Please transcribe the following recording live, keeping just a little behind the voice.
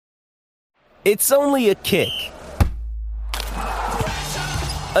It's only a kick,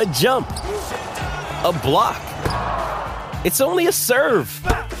 a jump, a block. It's only a serve.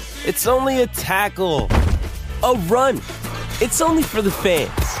 It's only a tackle, a run. It's only for the fans.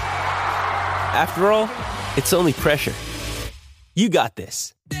 After all, it's only pressure. You got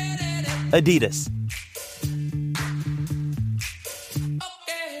this. Adidas.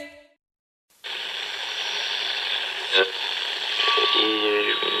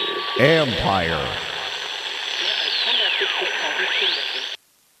 Empire.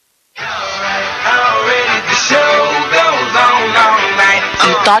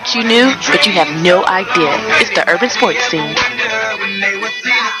 You thought you knew, but you have no idea. It's the urban sports scene.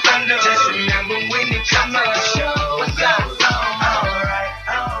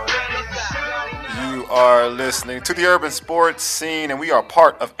 You are listening to the urban sports scene, and we are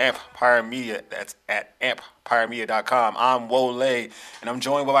part of Empire Media. That's at empiremedia.com. I'm Wole, and I'm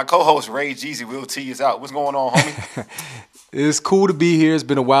joined by my co-host, Ray Jeezy. Will T is out. What's going on, homie? It's cool to be here. It's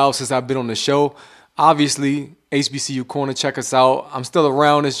been a while since I've been on the show. Obviously, HBCU Corner, check us out. I'm still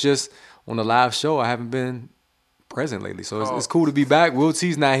around. It's just on the live show, I haven't been present lately. So it's cool to be back. Will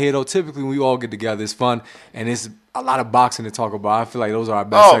T's not here, though. Typically, when we all get together, it's fun. And it's a lot of boxing to talk about. I feel like those are our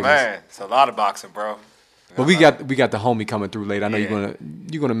best segments. Man. It's a lot of boxing, bro. But we got the homie coming through later. I know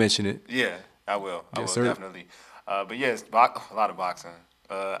you're gonna mention it. Yeah, I will. I will, sir. Definitely. But yeah, it's a lot of boxing.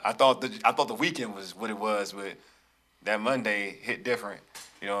 I thought the weekend was what it was, but that Monday hit different.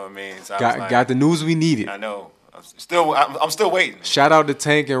 You know what I mean? So Got the news we needed. I know. I'm still waiting. Shout out to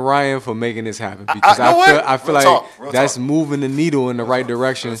Tank and Ryan for making this happen, because I feel like that's moving the needle in the right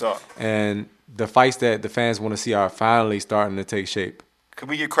direction, and the fights that the fans want to see are finally starting to take shape. Could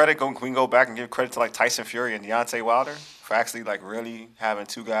we give credit? Can we go back and give credit to like Tyson Fury and Deontay Wilder for actually like really having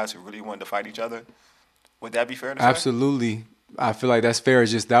two guys who really wanted to fight each other? Would that be fair to say? Absolutely. I feel like that's fair.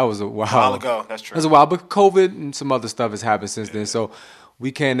 It's just that was a while ago. That's true. That's a while, but COVID and some other stuff has happened since then. So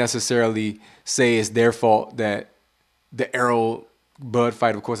we can't necessarily say it's their fault that the Errol Bud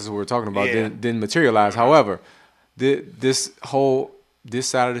fight, of course, that's what we're talking about, didn't materialize. However, this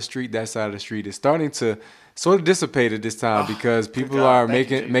side of the street, that side of the street is starting to sort of dissipate at this time because people are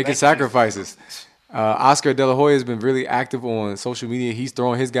making sacrifices. Oscar De La Hoya has been really active on social media. He's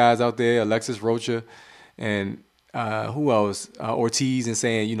throwing his guys out there, Alexis Rocha, and who else? Ortiz, and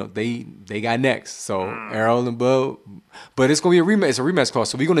saying, they got next. So Errol and Bud, but it's gonna be a rematch. It's a rematch clause.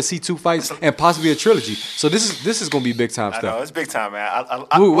 So we're gonna see two fights and possibly a trilogy. So this is gonna be big time stuff. I know it's big time, man.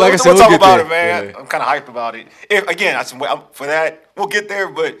 Like I said, we'll talk about it, man. Yeah. I'm kind of hyped about it. For that, we'll get there.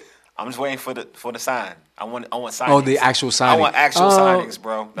 But I'm just waiting for the sign. I want signings. Oh, the actual signing. I want actual signings,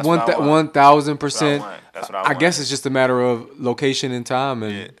 bro. That's 1,000%. That's what I want. I guess it's just a matter of location and time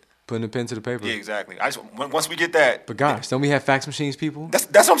and putting a pen to the paper. Yeah, exactly. Once we get that. But gosh, don't we have fax machines, people? That's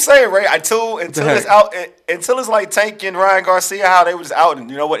what I'm saying, Ray. Until it's out, until it's like Tank and Ryan Garcia, how they were just out, and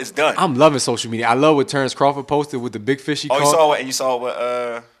you know what? It's done. I'm loving social media. I love what Terrence Crawford posted with the big fish he caught. You saw what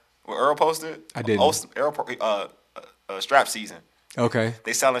Earl posted? I didn't. Earl strap season. Okay.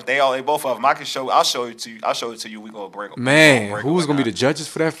 They both of them. I'll show it to you. We're gonna break them. Man, who's gonna be the judges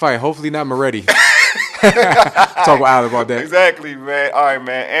for that fight? Hopefully not Moretti. Talk with Al about that. Exactly, man. All right,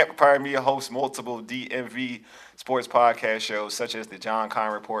 man. Empire Media hosts multiple DMV sports podcast shows, such as the John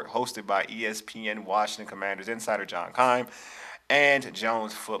Kime Report, hosted by ESPN Washington Commanders insider John Kime, and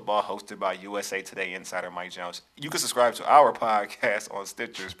Jones Football, hosted by USA Today insider Mike Jones. You can subscribe to our podcast on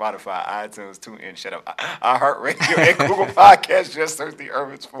Stitcher, Spotify, iTunes, TuneIn, iHeartRadio, and Google Podcasts. Just search the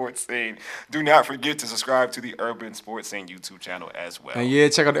Urban Sports Scene. Do not forget to subscribe to the Urban Sports Scene YouTube channel as well.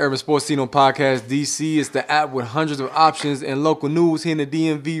 And check out the Urban Sports Scene on Podcast DC. It's the app with hundreds of options and local news here in the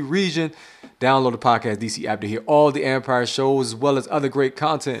DMV region. Download the Podcast DC app to hear all the Empire shows as well as other great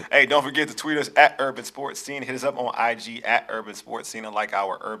content. Hey, don't forget to tweet us at Urban Sports Scene. Hit us up on IG at Urban Sports Scene and like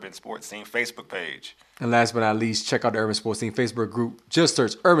our Urban Sports Scene Facebook page. And last but not least, check out the Urban Sports Scene Facebook group. Just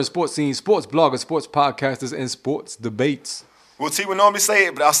search Urban Sports Scene, sports bloggers, sports podcasters, and sports debates. Well, T would normally say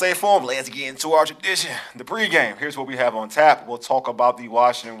it, but I'll say it for him. Let's get into our tradition, the pregame. Here's what we have on tap. We'll talk about the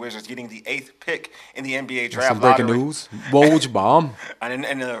Washington Wizards getting the 8th pick in the NBA draft. Some breaking news. Woj bomb. And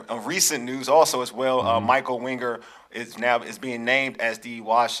in recent news also as well, Michael Winger is being named as the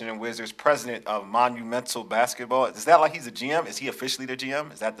Washington Wizards president of Monumental Basketball. Is that like he's a GM? Is he officially the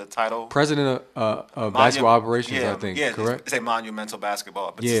GM? Is that the title? President of basketball operations, I think. Yeah, correct. It's a Monumental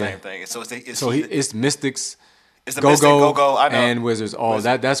Basketball, but it's the same thing. So it's Mystics. It's the Go-Go, I know. And Wizards.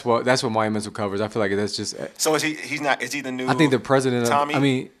 That's what Monumental covers. I feel like that's just. So is he? He's not. Is he the new? I think the president.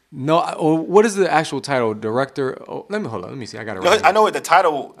 Tommy. No, what is the actual title? Director? Oh, let me see. I got it right. I know the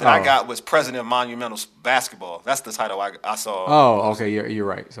title that I got was President of Monumental Basketball. That's the title I saw. Oh, okay. You're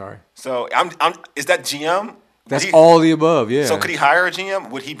right. Sorry. So is that GM? That's all the above, yeah. So could he hire a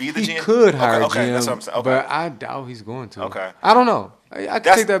GM? Would he be the GM? He could hire a GM, that's what I'm saying. Okay. But I doubt he's going to. Okay. I don't know. I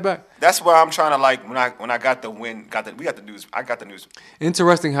can take that back. That's why I'm trying to when I got the win, we got the news. I got the news.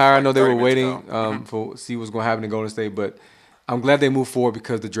 Interesting hire. I know they were 30 minutes waiting for see what's going to happen in Golden State, but I'm glad they moved forward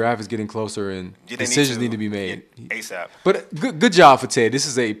because the draft is getting closer and decisions need to be made ASAP. But good job for Ted. This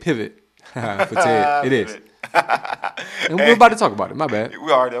is a pivot for Ted. It is. And we're about to talk about it. My bad.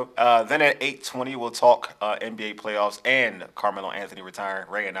 We are though. Then at 8:20 we'll talk NBA playoffs and Carmelo Anthony retiring.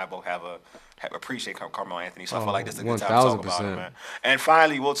 Ray and I both appreciate Carmelo Anthony, so I feel like this is a good time to talk about it, man. And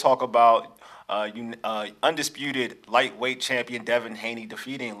finally we'll talk about undisputed lightweight champion Devin Haney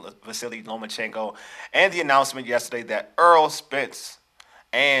defeating Vasily Lomachenko, and the announcement yesterday that Earl Spence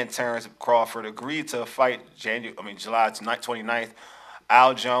and Terrence Crawford agreed to fight July 29th.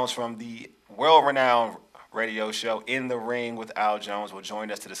 Al Jones from the world-renowned radio show In the Ring with Al Jones will join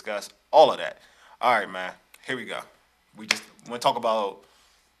us to discuss all of that. All right, man. Here we go. We just want to talk about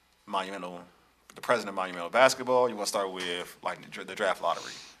the president of Monumental Basketball. You want to start with the draft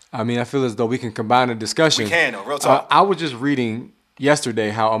lottery? I mean, I feel as though we can combine the discussion. We can, though. Real talk. I was just reading yesterday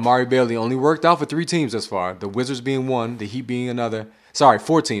how Amari Bailey only worked out for 3 teams thus far. The Wizards being one, the Heat being another. Sorry,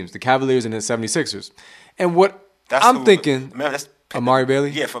 4 teams. The Cavaliers and the 76ers. And I'm thinking, Amari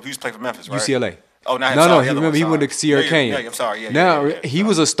Bailey? Yeah, he used to play for Memphis, right? UCLA. Oh, remember he went to Sierra Canyon. Yeah, I'm sorry. He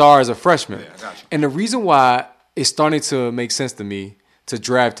was a star as a freshman. Yeah, I got you. And the reason why it's starting to make sense to me to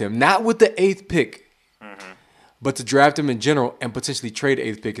draft him, not with the 8th pick, but to draft him in general and potentially trade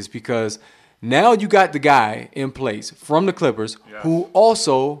the 8th pick is because now you got the guy in place from the Clippers who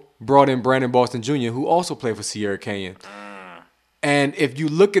also brought in Brandon Boston Jr., who also played for Sierra Canyon. And if you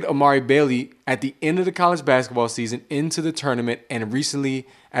look at Amari Bailey at the end of the college basketball season, into the tournament, and recently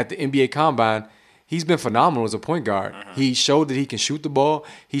at the NBA Combine, he's been phenomenal as a point guard. He showed that he can shoot the ball.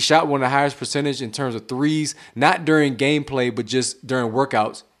 He shot one of the highest percentage in terms of threes, not during gameplay, but just during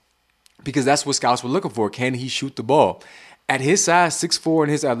workouts, because that's what scouts were looking for. Can he shoot the ball? At his size, 6'4",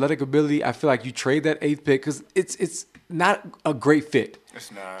 and his athletic ability, I feel like you trade that 8th pick because it's not a great fit.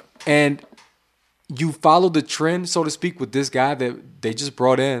 It's not. And you follow the trend, so to speak, with this guy that they just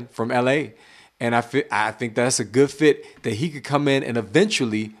brought in from L.A., and I think that's a good fit that he could come in and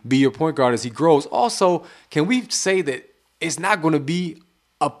eventually be your point guard as he grows. Also, can we say that it's not going to be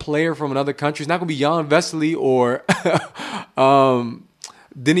a player from another country? It's not going to be Jan Vesely or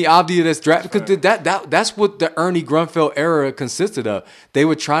Denny Avdia that's drafted, because that's what the Ernie Grunfeld era consisted of. They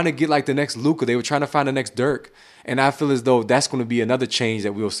were trying to get like the next Luka. They were trying to find the next Dirk. And I feel as though that's going to be another change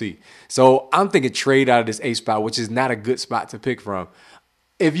that we'll see. So I'm thinking trade out of this 8th spot, which is not a good spot to pick from.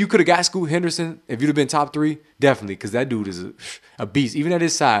 If you could have got Scoot Henderson, if you'd have been top 3, definitely, because that dude is a beast. Even at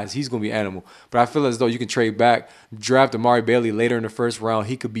his size, he's going to be an animal. But I feel as though you can trade back, draft Amari Bailey later in the first round.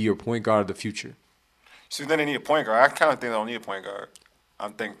 He could be your point guard of the future. So then they need a point guard. I kind of think they don't need a point guard. I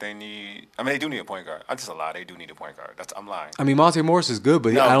think they need. I mean, they do need a point guard. I just a lie. They do need a point guard. I'm lying. I mean, Monte Morris is good,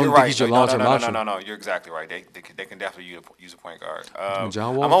 but I don't think he's your long-term option. No. You're exactly right. They can definitely use a point guard.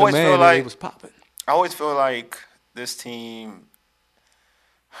 John Wall, he was popping. I always feel like this team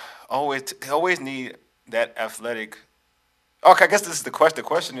always need that athletic. Okay, I guess this is the question. The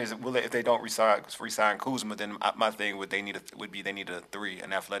question is, will they, if they don't resign Kuzma, then my thing they need a 3,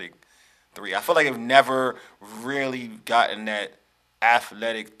 an athletic 3. I feel like they've never really gotten that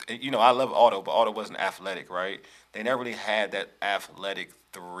athletic. I love Otto, but Otto wasn't athletic, right? They never really had that athletic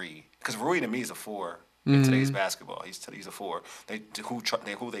 3. Because Rui to me is a 4 in today's basketball. He's a 4.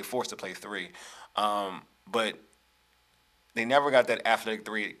 Who they forced to play 3, but they never got that athletic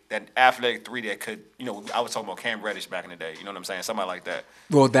 3. That athletic 3 that could, I was talking about Cam Reddish back in the day. You know what I'm saying? Somebody like that.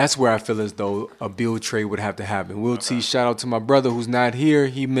 Well, that's where I feel as though a build trade would have to happen. Will T, shout out to my brother who's not here.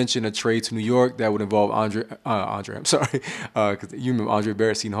 He mentioned a trade to New York that would involve Andre. I'm sorry, because you remember Andre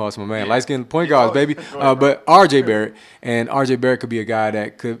Barrett, Seton Hall, my man, light skinned point guards, baby. But RJ Barrett, and RJ Barrett could be a guy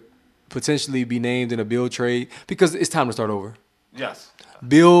that could potentially be named in a build trade because it's time to start over. Yes.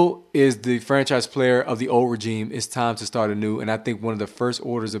 Bill is the franchise player of the old regime. It's time to start anew, and I think one of the first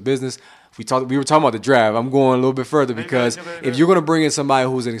orders of business. We were talking about the draft. I'm going a little bit further because if you're going to bring in somebody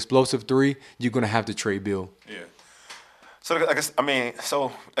who's an explosive 3, you're going to have to trade Bill. Yeah. So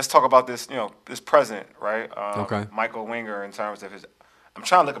let's talk about this. This president, right? Okay. Michael Winger, in terms of his. I'm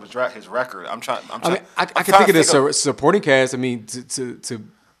trying to look up his record. I can think of this supporting cast. I mean, to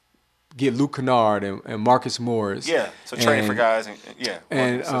get Luke Kennard and Marcus Morris. Yeah, so trading for guys.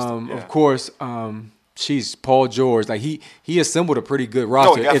 And of course, Paul George. Like he assembled a pretty good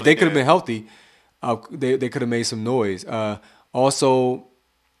roster. If they could have been healthy, they could have made some noise. Also,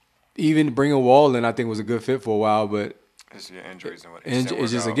 even bringing Wall in, I think was a good fit for a while, but it's injuries and what.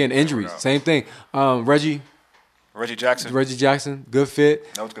 It's just again injuries. Same thing. Reggie Jackson, good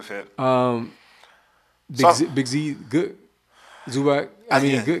fit. That was a good fit. Big Z, good. Zubac,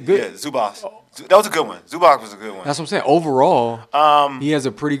 good. Yeah, Zubac. That was a good one. Zubac was a good one. That's what I'm saying. Overall, he has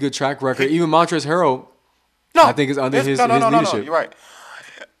a pretty good track record. Even Montrezl Harrell, I think is under his leadership. No, you're right.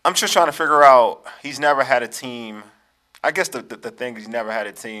 I'm just trying to figure out. He's never had a team. I guess the thing is he's never had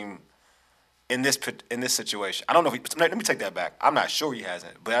a team in this situation. I don't know if let me take that back. I'm not sure he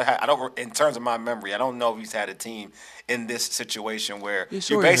hasn't, but I don't. In terms of my memory, I don't know if he's had a team in this situation where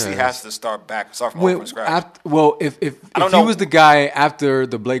you basically has to start from scratch. If he was the guy after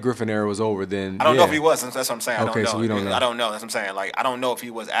the Blake Griffin era was over, then I don't know if he was. That's what I'm saying. Okay, so we don't know. I don't know. That's what I'm saying. Like I don't know if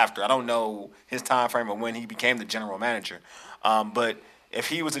he was after. I don't know his time frame of when he became the general manager. But if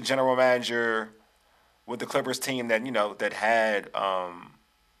he was a general manager with the Clippers team that had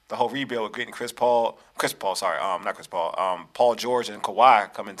the whole rebuild with getting Paul George and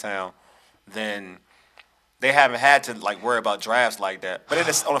Kawhi come in town, then they haven't had to worry about drafts like that. But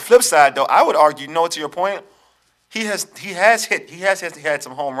on the flip side, though, I would argue, to your point, he has had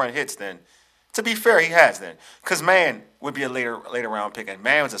some home run hits. Then, to be fair, he has then, because Man would be a later round pick, and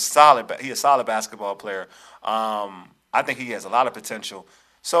Man was a solid basketball player. I think he has a lot of potential.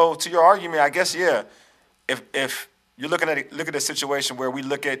 So to your argument, I guess if you're looking at a situation where we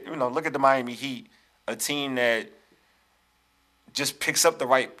look at the Miami Heat, a team that just picks up the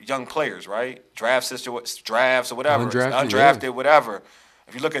right young players, right? Drafts or whatever, undrafted, whatever.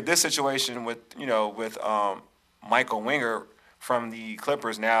 If you look at this situation with Michael Winger from the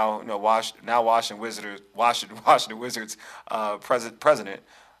Clippers, now Washington Wizards president,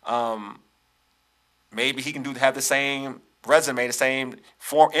 maybe he can have the same resume, the same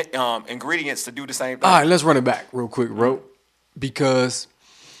form, ingredients to do the same thing. All right, let's run it back real quick, because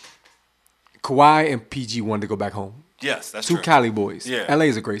Kawhi and PG wanted to go back home. Yes, that's Two true. Cali boys. Yeah. LA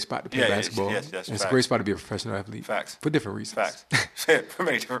is a great spot to play basketball. Yes, it's a great spot to be a professional athlete. Facts. For different reasons. Facts. For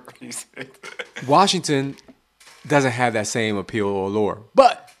many different reasons. Washington doesn't have that same appeal or allure,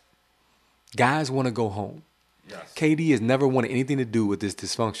 but guys want to go home. Yes. KD has never wanted anything to do with this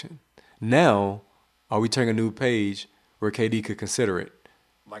dysfunction. Now, are we turning a new page where KD could consider it?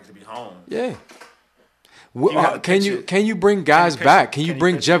 Like to be home. Yeah. Can you bring guys back? Can you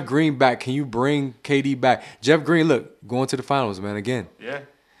bring Jeff Green back? Can you bring KD back? Jeff Green, look, going to the finals, man, again. Yeah.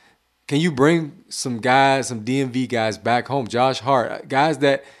 Can you bring some guys, some DMV guys back home? Josh Hart, guys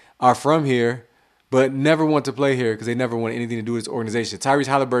that are from here but never want to play here because they never want anything to do with this organization. Tyrese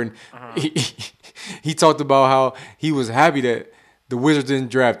Halliburton, he talked about how he was happy that the Wizards didn't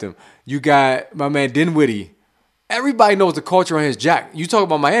draft him. You got my man Dinwiddie. Everybody knows the culture on his jack. You talk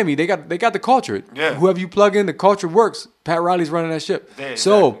about Miami, they got the culture. Yeah. Whoever you plug in, the culture works. Pat Riley's running that ship. Yeah, exactly.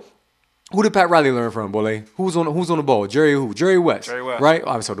 So, who did Pat Riley learn from, Bole? Who's on the ball? Jerry West. Right?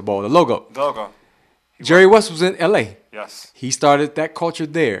 I saw the ball. The logo. Jerry West was in L.A. Yes. He started that culture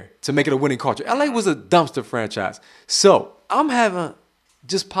there to make it a winning culture. L.A. was a dumpster franchise. So, I'm having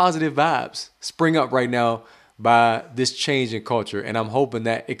just positive vibes spring up right now by this change in culture, and I'm hoping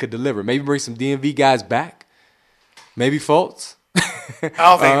that it could deliver. Maybe bring some DMV guys back. Maybe Fultz. I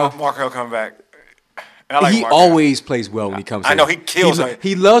don't think Mark will come back. He always plays well when he comes in. I know, he kills it.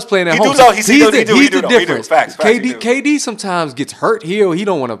 He loves playing at home. He's the difference. Facts, KD sometimes gets hurt here, or he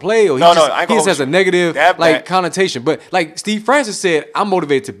don't want to play, or he just has a negative connotation. But like Steve Francis said, I'm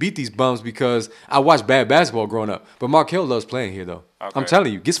motivated to beat these bums because I watched bad basketball growing up. But Mark Hill loves playing here, though. Okay. I'm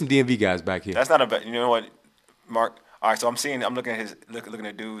telling you, get some DMV guys back here. That's not a bad. You know what, Mark? All right, so I'm looking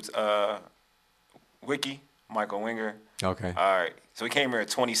at dudes. Wiki, Michael Winger. Okay. All right, so he came here in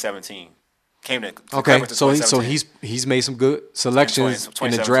 2017. So he's made some good selections in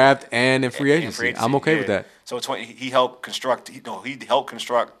the draft and in free agency. I'm okay with that. So he helped construct. He helped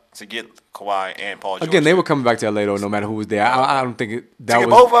construct to get Kawhi and Paul George. Again, they were coming back to LA though, no matter who was there. I don't think that was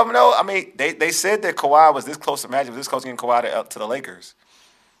both of them. No, I mean they said that Kawhi was this close to Magic, was this close to getting Kawhi to the Lakers.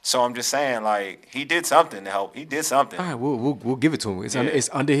 So I'm just saying, like, he did something to help. He did something. All right, we'll give it to him. It's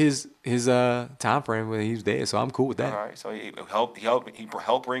under his time frame when he was there, so I'm cool with that. All right, so he helped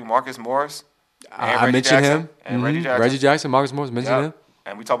bring Marcus Morris. I mentioned him. And Reggie Jackson, Marcus Morris, mentioned him.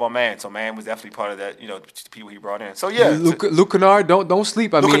 And we talk about Man, so Man was definitely part of that. The people he brought in. So yeah, Luke Kennard, don't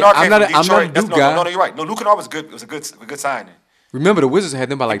sleep. I'm not a Duke guy. No, you're right. No, Luke Kennard was good. It was a good signing. Remember, the Wizards had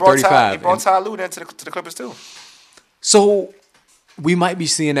them by 35. He brought Ty Lue into the Clippers too. So we might be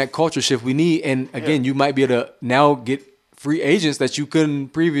seeing that culture shift we need, and again, you might be able to now get free agents that you couldn't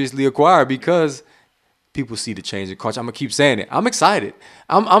previously acquire because people see the change in culture. I'm gonna keep saying it. I'm excited.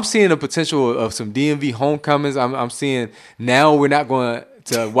 I'm seeing the potential of some DMV homecomings. I'm seeing now we're not going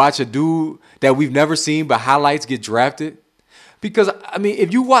to watch a dude that we've never seen but highlights get drafted. Because I mean,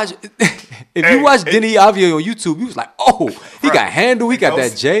 if you watch Denny Avia on YouTube, you was like, oh, he got handle, he got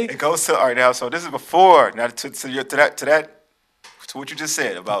that J. It goes to all right now. So this is before now to what you just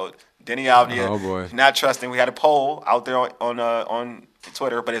said about Denny Avdia. Oh boy, not trusting. We had a poll out there on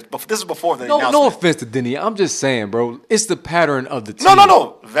Twitter, but this is before the announcement. No offense to Denny. I'm just saying, bro. It's the pattern of the team.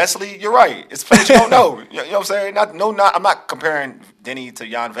 No. Vesley, you're right. It's players you don't know. You know what I'm saying? I'm not comparing Denny to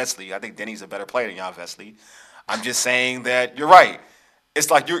Jan Vesley. I think Denny's a better player than Jan Vesley. I'm just saying that you're right. It's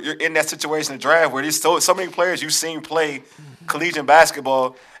like you're in that situation in the draft where there's so many players you've seen play collegiate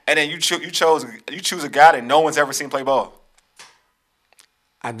basketball, and then you choose a guy that no one's ever seen play ball.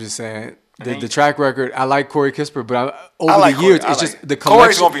 I'm just saying the track record. I like Corey Kispert, but over the years, it's just the collection.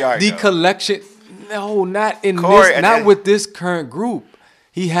 Corey's gonna be all right, the though. Collection. No, not in Corey, this. Not with this current group.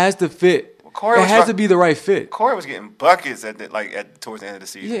 He has to fit. It has to be the right fit. Corey was getting buckets towards the end of the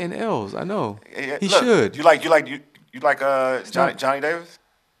season. Yeah, in L's. I know. He Look, should. You like Johnny Davis?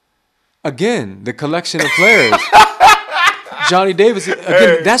 Again, the collection of players. Johnny Davis.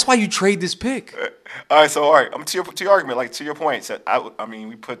 Again, that's why you trade this pick. All right. I'm to your argument, like to your point. So I mean,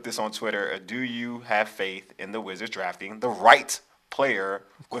 we put this on Twitter. Do you have faith in the Wizards drafting the right player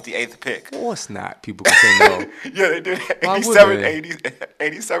with the 8th pick? Of course not. People can say no. Yeah, they did.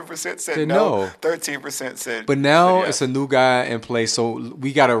 87% said no. 13% said. But now yes. It's a new guy in place, so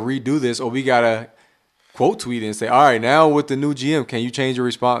we got to redo this, or we got to quote tweet and say, all right, now with the new GM, can you change your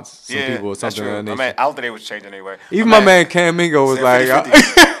response? Some people or something like that. I don't think they was changing anyway. Even my man Cam Mingo was like,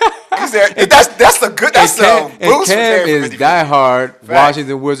 he's there. That's the good. That's the boost. And Cam is diehard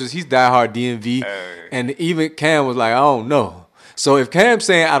Washington Wizards. He's diehard DMV, and even Cam was like, I don't know. So if Cam's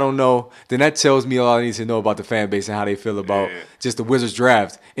saying I don't know, then that tells me all I need to know about the fan base and how they feel about just the Wizards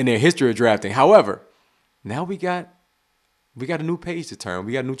draft and their history of drafting. However, now we got a new page to turn.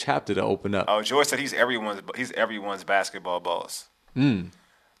 We got a new chapter to open up. Oh, George said he's everyone's basketball boss.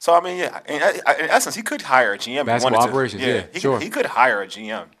 So I mean, yeah, in essence, he could hire a GM. Basketball operations, sure. He could hire a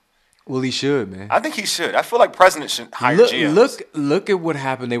GM. Well, he should, man. I think he should. I feel like presidents should hire GMs. Look at what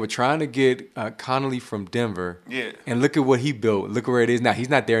happened. They were trying to get Connolly from Denver. Yeah. And look at what he built. Look where it is now. He's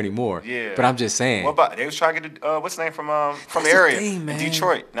not there anymore. Yeah. But I'm just saying. What about they was trying to get what's his name from the area in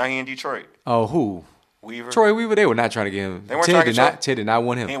Detroit. Now he in Detroit. Oh, who? Weaver. Troy Weaver. They were not trying to get him. They weren't trying to get Ted did not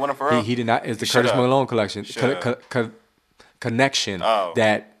want him. He didn't want him for real? He did not. It's the Curtis Malone collection connection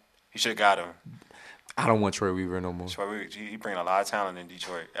that he should have got him. I don't want Troy Weaver no more. Troy Weaver, he bringing a lot of talent in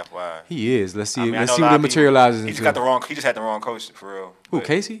Detroit. FYI, he is. Let's see. Let's see what it materializes. He just had the wrong coach for real. Who?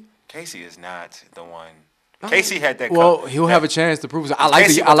 Casey? Casey is not the one. Casey had that. Well, he'll have a chance to prove. I like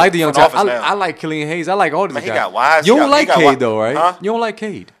the young talent. I like Killian Hayes. I like all these guys. He got Wiseman. You don't like Cade though, right? Huh? You don't like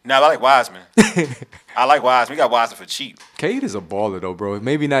Cade. No, I like Wiseman. I like Wiseman. We got Wiseman for cheap. Cade is a baller though, bro.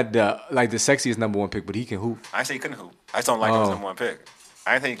 Maybe not the sexiest number 1 pick, but he can hoop. I say he couldn't hoop. I just don't like him as number 1 pick.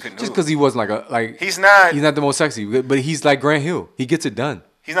 I didn't think he couldn't Just hoop. because he wasn't he's not the most sexy, but he's like Grant Hill. He gets it done.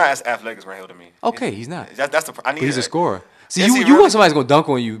 He's not as athletic as Grant Hill to me. Okay, he's not. He's a scorer. See, you want somebody's gonna dunk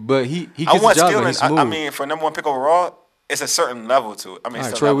on you, but he gets the job done. He's smooth. I mean, for number 1 pick overall, it's a certain level to it. I mean,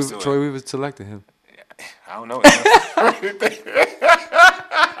 Troy Weaver selected him. I don't know. I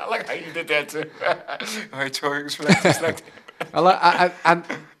like how you did that too. All right, Troy Weaver selected. I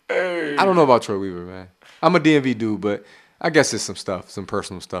don't know about Troy Weaver, man. I'm a DMV dude, but I guess it's some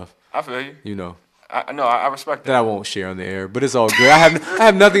personal stuff. I feel you. You know. I respect that. That I won't share on the air, but it's all good. I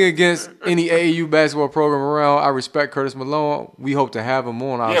have nothing against any AAU basketball program around. I respect Curtis Malone. We hope to have him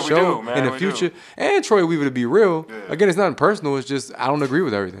on our show in the future. And Troy Weaver, to be real. Yeah. Again, it's nothing personal. It's just I don't agree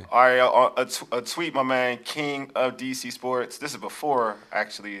with everything. All right, a tweet, my man, King of DC Sports. This is before,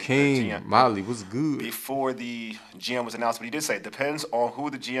 actually. King, Molly, what's good? Before the GM was announced, but he did say it depends on who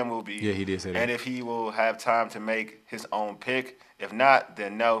the GM will be. Yeah, he did say that. And if he will have time to make his own pick. If not,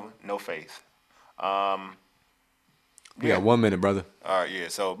 then no faith. We got 1 minute, brother. All right, yeah.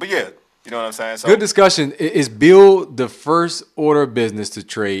 So, but yeah, you know what I'm saying. So, good discussion. Is Bill the first order of business to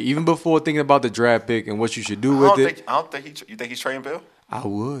trade, even before thinking about the draft pick and what you should do with it? I don't think you think he's trading Bill? I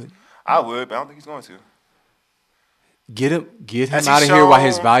would, but I don't think he's going to. Get him out of here while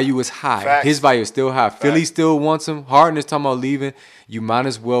his value is high. Facts. His value is still high. Facts. Philly still wants him. Harden is talking about leaving. You might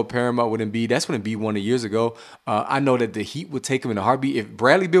as well pair him up with Embiid. That's when Embiid won years ago. I know that the Heat would take him in a heartbeat. If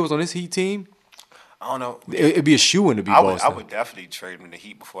Bradley Beal was on this Heat team, I don't know. It'd be a shoo-in to be Boston. I would definitely trade him in the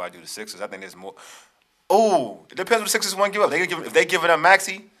Heat before I do the Sixers. I think there's more. Oh, it depends what the Sixers want to give up. If they give it up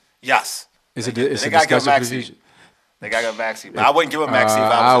Maxey, yes. It's a discussion for the future. They got to get Maxey. But I wouldn't give him Maxey if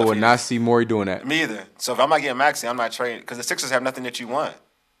I I was would not see Morey doing that. Me either. So if I'm not getting Maxey, I'm not trading. Because the Sixers have nothing that you want.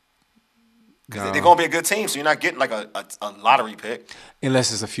 Because they're going to be a good team, so you're not getting like a lottery pick.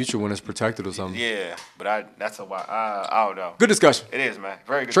 Unless it's a future one that's protected or something. Yeah, but that's a why. I don't know. Good discussion. It is, man.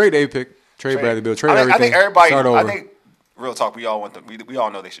 Very good. Trade A pick. Trade Bradley Beal. Trade everything. I think everybody. Start over. I think real talk. We all want them. We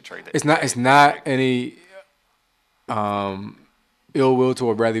all know they should trade that. It's not any ill will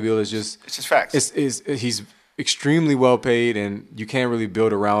toward Bradley Beal. It's just facts. He's extremely well paid, and you can't really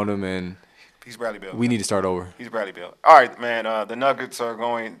build around him. And he's Bradley Beal. We need to start over. He's Bradley Beal. All right, man. The Nuggets are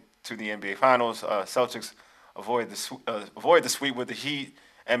going to the NBA Finals. Celtics avoid the sweep with the Heat,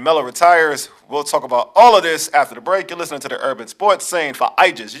 and Melo retires. We'll talk about all of this after the break. You're listening to the Urban Sports Scene for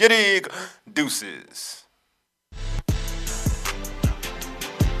Aegis Yidig. Deuces.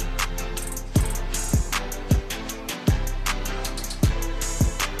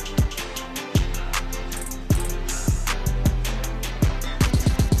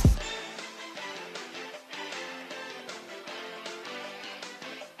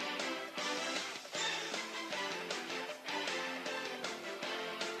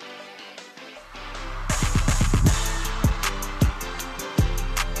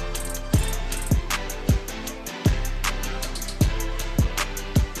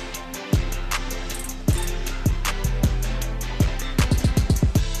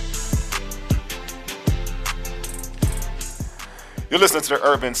 You're listening to the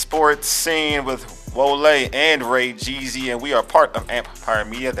Urban Sports Scene with Wole and Ray Jeezy, and we are part of Empire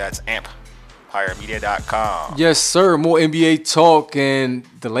Media. That's empiremedia.com. Yes, sir. More NBA talk, and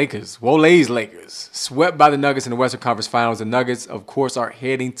the Lakers, Wole's Lakers, swept by the Nuggets in the Western Conference Finals. The Nuggets, of course, are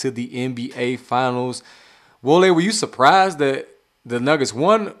heading to the NBA Finals. Wole, were you surprised that the Nuggets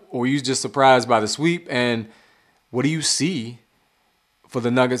won, or were you just surprised by the sweep? And what do you see for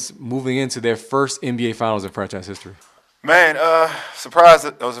the Nuggets moving into their first NBA Finals in franchise history? Man, surprised.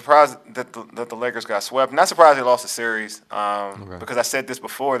 I was surprised that the Lakers got swept. Not surprised they lost the series. Because I said this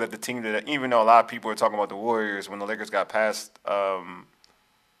before that the team that, even though a lot of people were talking about the Warriors when the Lakers got past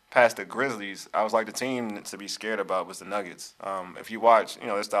the Grizzlies, I was like, the team to be scared about was the Nuggets. If you watch,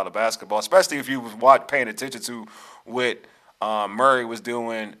 their style of basketball, especially if you was paying attention to what Murray was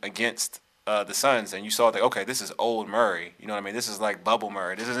doing against the Suns, and you saw that, okay, this is old Murray. You know what I mean? This is like bubble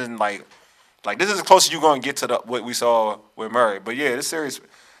Murray. This isn't like this is as close as you're going to get to what we saw with Murray. But yeah, the series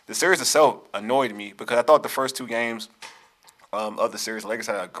itself annoyed me because I thought the first two games of the series, the Lakers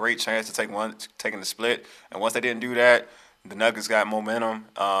had a great chance to taking the split. And once they didn't do that, the Nuggets got momentum.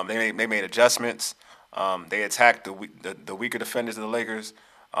 They made adjustments. They attacked the weaker defenders of the Lakers,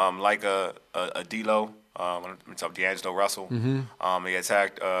 like a D'Lo. D'Angelo Russell. Mm-hmm. He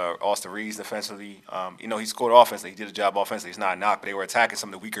attacked Austin Reeves defensively. He scored offensively. He did a job offensively. It's not a knock, but they were attacking some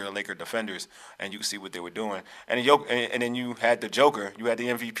of the weaker Laker defenders, and you could see what they were doing. And then you had the Joker. You had the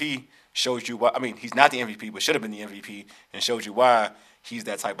MVP. Shows you why. I mean, he's not the MVP, but should have been the MVP, and showed you why he's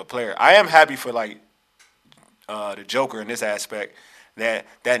that type of player. I am happy for the Joker in this aspect. That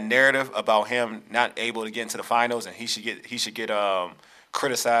narrative about him not able to get into the finals and he should get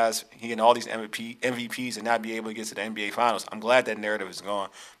criticized. He getting all these MVPs and not be able to get to the NBA Finals. I'm glad that narrative is gone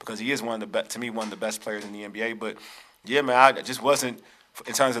because he is one of the best players in the NBA. But yeah, man, I just wasn't,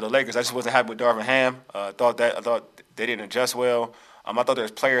 in terms of the Lakers, I just wasn't happy with Darvin Ham. I thought they didn't adjust well. I thought there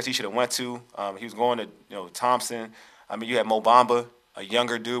was players he should have went to. He was going to Thompson. I mean, you had Mo Bamba, a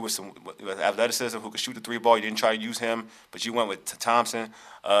younger dude with athleticism who could shoot the three ball. You didn't try to use him, but you went with Thompson.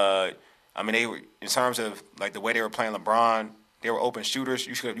 They were, in terms of like the way they were playing LeBron. They were open shooters.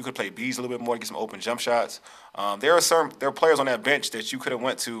 You could play Bees a little bit more to get some open jump shots. There are players on that bench that you could have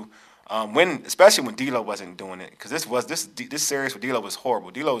went to especially when D'Lo wasn't doing it, because this series for D'Lo was horrible.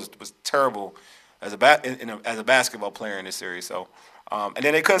 D'Lo was terrible as a basketball player in this series. So and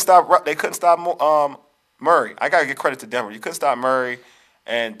then they couldn't stop Murray. I gotta give credit to Denver. You couldn't stop Murray.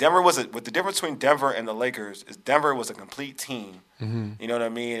 And Denver with the difference between Denver and the Lakers is Denver was a complete team. Mm-hmm. You know what I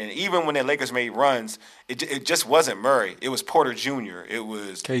mean? And even when the Lakers made runs, it just wasn't Murray. It was Porter Jr. It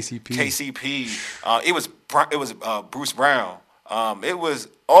was KCP. It was Bruce Brown. It was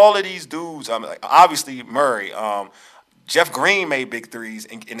all of these dudes. Obviously Murray. Jeff Green made big threes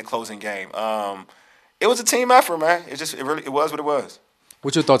in the closing game. It was a team effort, man. It was what it was.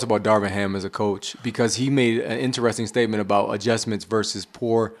 What's your thoughts about Darvin Ham as a coach? Because he made an interesting statement about adjustments versus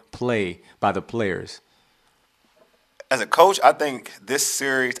poor play by the players. As a coach, I think this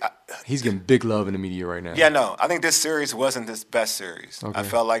series... He's getting big love in the media right now. Yeah, no. I think this series wasn't his best series. Okay. I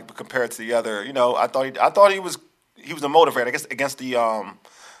felt like compared to the other... I thought he was the motivator. I guess against the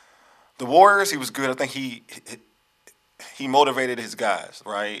Warriors, he was good. I think he he motivated his guys,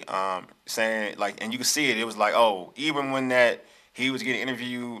 right? Saying like, and you can see it. It was like, oh, even when that he was getting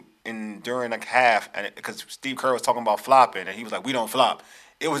interviewed during like half, and because Steve Kerr was talking about flopping, and he was like, we don't flop.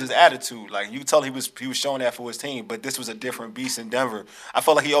 It was his attitude. Like you could tell he was showing that for his team, but this was a different beast in Denver. I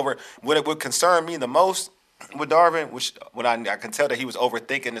felt like what it would concern me the most with Darvin, which what I can tell that he was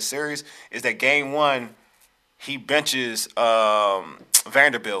overthinking the series, is that game one he benches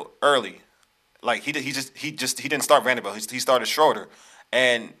Vanderbilt early. Like he didn't start Vanderbilt. He started Schroeder,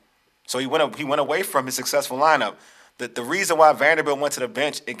 and so he went away from his successful lineup. The reason why Vanderbilt went to the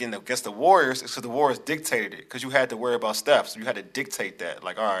bench against the Warriors is because the Warriors dictated it. Because you had to worry about Steph, so you had to dictate that.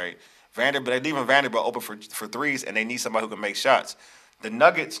 Like, all right, they're leaving Vanderbilt open for threes, and they need somebody who can make shots. The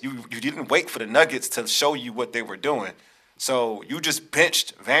Nuggets, you didn't wait for the Nuggets to show you what they were doing, so you just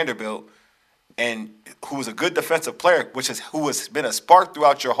benched Vanderbilt, and who was a good defensive player, who has been a spark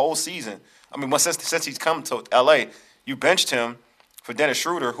throughout your whole season. I mean, since he's come to LA, you benched him for Dennis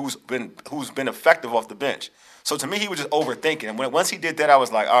Schroeder, who's been effective off the bench. So to me, he was just overthinking. And once he did that, I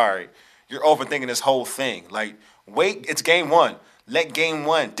was like, all right, you're overthinking this whole thing. Like, wait, it's game one. Let game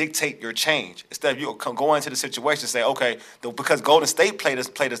one dictate your change. Instead of you go into the situation and say, okay, because Golden State played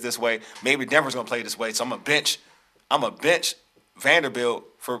us this way, maybe Denver's gonna play this way. So I'm a bench Vanderbilt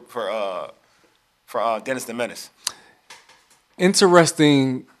for Dennis the Menace.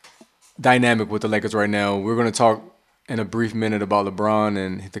 Interesting dynamic with the Lakers right now. We're gonna talk in a brief minute about LeBron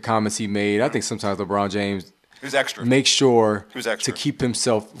and the comments he made. I think sometimes LeBron James make sure to keep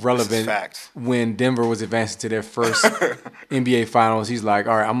himself relevant. When Denver was advancing to their first NBA Finals, he's like,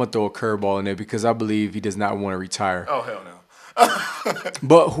 all right, I'm going to throw a curveball in there because I believe he does not want to retire. Oh, hell no.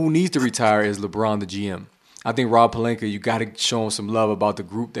 But who needs to retire is LeBron, the GM. I think Rob Pelinka, you got to show him some love about the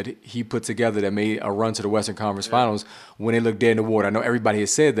group that he put together that made a run to the Western Conference Finals when they looked dead in the water. I know everybody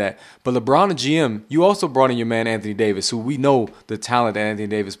has said that. But LeBron, the GM, you also brought in your man Anthony Davis, who we know the talent that Anthony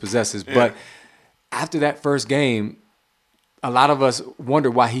Davis possesses. Yeah. But after that first game, a lot of us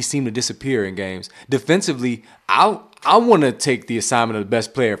wonder why he seemed to disappear in games. Defensively, I want to take the assignment of the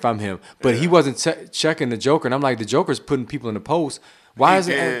best player if I'm him. But he wasn't checking the Joker. And I'm like, the Joker's putting people in the post. Why is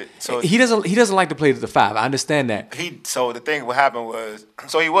it? So he doesn't like to play the five. I understand that. So the thing what happened was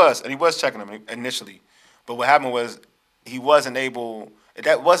he was checking him initially, but what happened was he wasn't able.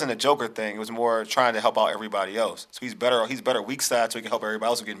 That wasn't a Joker thing. It was more trying to help out everybody else. So he's better weak side so he can help everybody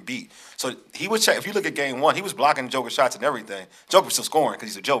else who getting beat. So he would check. If you look at game one, he was blocking Joker shots and everything. Joker was still scoring because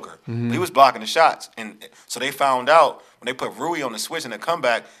he's a Joker. Mm-hmm. But he was blocking the shots, and so they found out when they put Rui on the switch in the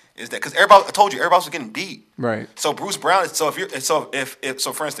comeback. Is that because everybody? I told you, everybody was getting beat. Right. So Bruce Brown. So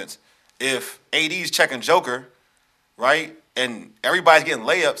for instance, if AD's checking Joker, right, and everybody's getting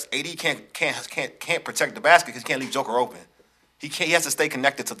layups, AD can't protect the basket because he can't leave Joker open. He has to stay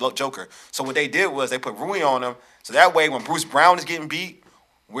connected to Joker. So what they did was they put Rui on him, so that way when Bruce Brown is getting beat,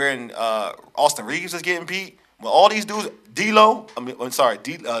 when Austin Reeves is getting beat, when all these dudes, D'Lo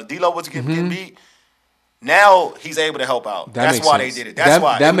was getting beat. Now he's able to help out. That's why they did it.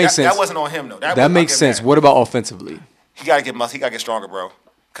 That makes sense. That wasn't on him though. That makes sense. What about offensively? He gotta get stronger, bro.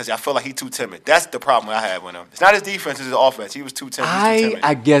 Because I feel like he's too timid. That's the problem I had with him. It's not his defense; it's his offense. He was too timid.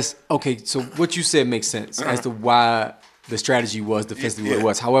 I guess. Okay, so what you said makes sense as to why the strategy was defensively what it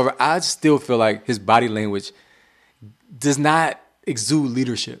was. However, I still feel like his body language does not exude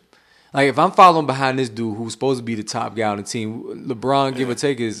leadership. Like, if I'm following behind this dude who's supposed to be the top guy on the team, LeBron, give or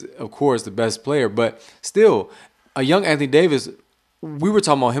take, is, of course, the best player. But still, a young Anthony Davis, we were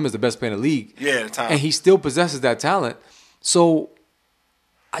talking about him as the best player in the league. Yeah, at the time. And he still possesses that talent. So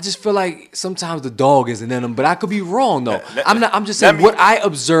I just feel like sometimes the dog isn't in him. But I could be wrong, though. I'm just saying what I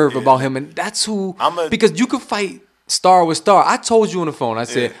observe about him. And that's who – because you could fight star with star. I told you on the phone. I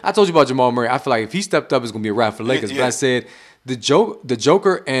told you about Jamal Murray. I feel like if he stepped up, it's going to be a wrap for the Lakers. But I said the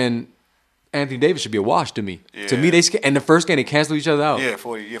Joker and – Anthony Davis should be a wash to me. Yeah. To me, in the first game, they canceled each other out. Yeah,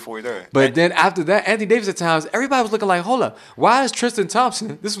 43rd. But then after that, Anthony Davis at times, everybody was looking like, hold up, why is Tristan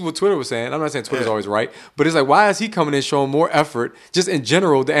Thompson, this is what Twitter was saying, I'm not saying Twitter's always right, but it's like, why is he coming in showing more effort just in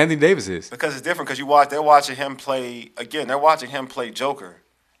general than Anthony Davis is? Because it's different because they're watching him play, again, they're watching him play Joker.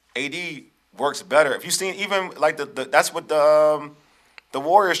 AD works better. If you've seen, even like that's what the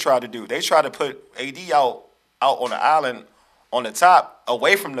Warriors tried to do. They tried to put AD out on the island on the top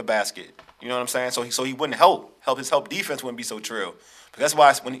away from the basket. You know what I'm saying? So he wouldn't help. His defense wouldn't be so trill. But that's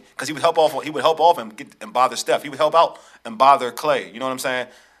why because he would help off and bother Steph. He would help out and bother Clay. You know what I'm saying?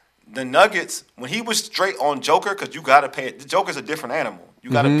 The Nuggets, when he was straight on Joker, because you gotta pay it. The Joker's a different animal.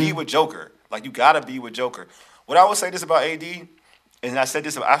 You gotta be with Joker. Like, you gotta be with Joker. What I would say this about AD, and I've said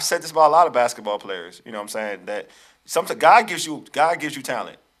this about a lot of basketball players. You know what I'm saying? That sometimes God gives you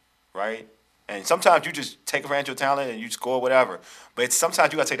talent, right? And sometimes you just take advantage of your talent and you score whatever. But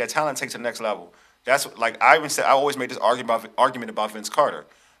sometimes you got to take that talent and take it to the next level. That's like I always made this argument about Vince Carter.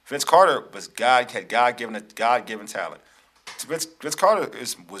 Vince Carter had God-given talent. Vince Carter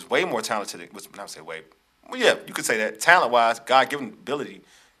was way more talented. Well, yeah, you could say that talent-wise, God-given ability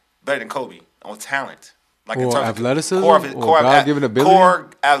better than Kobe on talent. Like or in terms athleticism, of core God-given ability. Core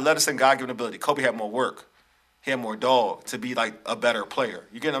athleticism, God-given ability. Kobe had more work. He had more dog to be like a better player.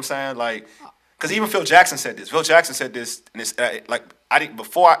 You get what I'm saying? Like, because even Phil Jackson said this. Phil Jackson said this, and it's like I didn't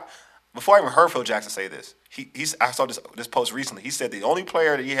before I even heard Phil Jackson say this. I saw this post recently. He said the only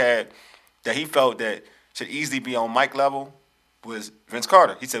player that he had that he felt that should easily be on Mike level was Vince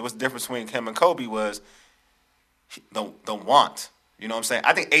Carter. He said what's the difference between him and Kobe was the want. You know what I'm saying?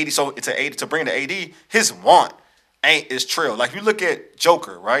 I think 80. So it's an 80 to bring the AD. His want is trill. Like if you look at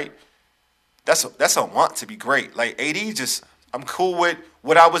Joker, right? That's a want to be great. Like AD just I'm cool with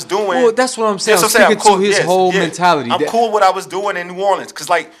what I was doing. Well, that's what I'm saying. That's I'm sticking to his whole mentality. I'm cool with what I was doing in New Orleans because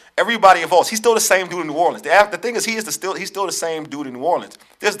like everybody evolves. He's still the same dude in New Orleans. The thing is he's still the same dude in New Orleans.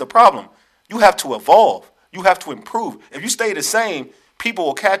 This is the problem. You have to evolve. You have to improve. If you stay the same, people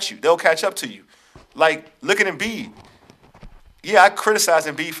will catch you. They'll catch up to you. Like look at Embiid. Yeah, I criticize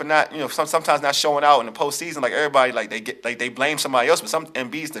Embiid for not, sometimes not showing out in the postseason. Like everybody, they blame somebody else, but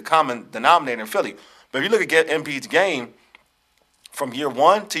Embiid's the common denominator in Philly. But if you look at Embiid's game from year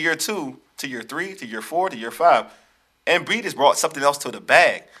 1 to year 2 to year 3 to year 4 to year 5, Embiid has brought something else to the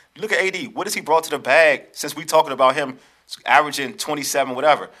bag. You look at AD, what has he brought to the bag since we talking about him averaging 27,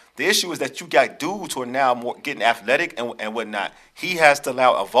 whatever? The issue is that you got dudes who are now more getting athletic and whatnot. He has to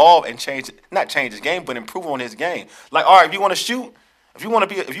now evolve and not change his game, but improve on his game. Like, all right, if you want to shoot, if you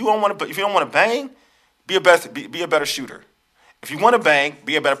don't want to bang, be a better shooter. If you want to bang,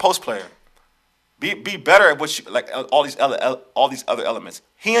 be a better post player. Be better at what all these other elements.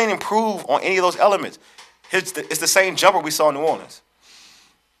 He ain't improved on any of those elements. It's the same jumper we saw in New Orleans.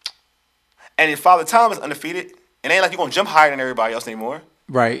 And if Father Time is undefeated, it ain't like you're gonna jump higher than everybody else anymore.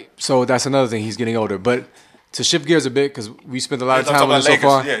 Right. So that's another thing. He's getting older. But to shift gears a bit, because we spent a lot of time with him so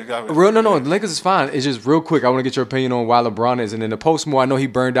far. No, the Lakers is fine. It's just real quick. I want to get your opinion on why LeBron is. And in the post more, I know he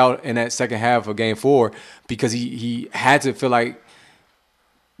burned out in that second half of Game 4 because he had to feel like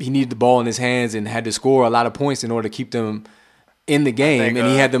he needed the ball in his hands and had to score a lot of points in order to keep them in the game. And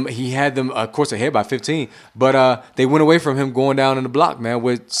he had them, of course, ahead by 15. But they went away from him going down in the block, man,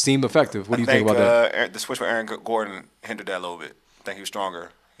 which seemed effective. What do you think about that? The switch with Aaron Gordon hindered that a little bit. I think he was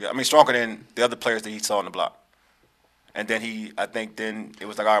stronger. Yeah, I mean, stronger than the other players that he saw on the block. And then then it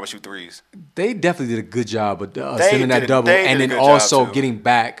was like, all right, we'll shoot threes. They definitely did a good job of sending that double, and then also getting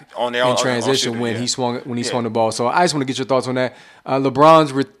back in transition when he swung the ball. So I just want to get your thoughts on that.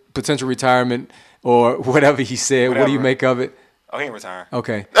 LeBron's potential retirement or whatever he said. What do you make of it? Oh, he ain't retiring.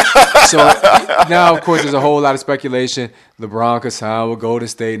 Okay. So now, of course, there's a whole lot of speculation. LeBron could sign with Golden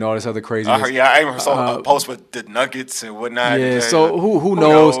State and all this other craziness. I even saw a post with the Nuggets and whatnot. Yeah, so who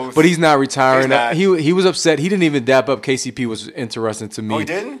knows? But he's not retiring. He was upset. He didn't even dap up KCP, was interesting to me. Oh, he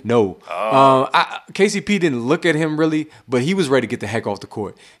didn't? No. KCP didn't look at him really, but he was ready to get the heck off the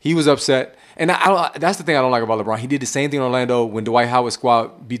court. He was upset. And that's the thing I don't like about LeBron. He did the same thing in Orlando when Dwight Howard's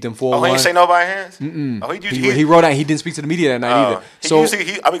squad beat them 4-1. Oh, he ain't say nobody's hands? Mm-mm. Oh, he wrote out. He didn't speak to the media that night either.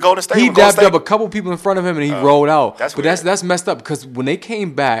 Golden State. He dapped up a couple people in front of him and he rolled out. That's messed up because when they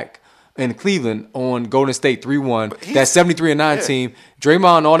came back in Cleveland on Golden State 3-1, that 73-9 team,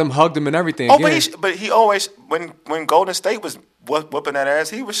 Draymond and all them hugged him and everything. Oh, but he always when Golden State was whooping that ass,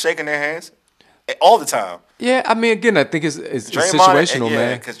 he was shaking their hands all the time. Yeah, I mean, again, I think it's situational,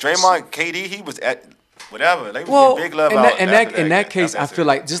 man. Because Draymond, KD, he was at whatever. They was big love out. In that case, I feel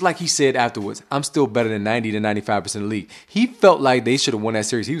like, just like he said afterwards, I'm still better than 90 to 95% of the league. He felt like they should have won that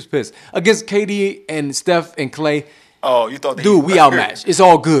series. He was pissed. Against KD and Steph and Clay, oh, you thought we outmatched. It's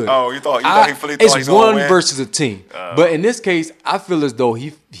all good. Oh, you thought he fully thought it's one versus a team. But in this case, I feel as though he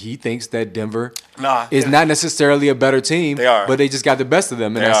thinks that Denver is not necessarily a better team. They are, but they just got the best of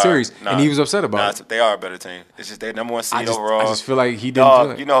them in that series, and he was upset about it. They are a better team. It's just their number one seed overall. I just feel like he didn't.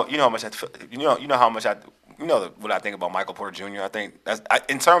 Feel it. You know how much what I think about Michael Porter Jr. I think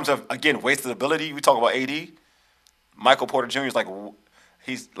in terms of, again, wasted ability. We talk about AD. Michael Porter Jr. is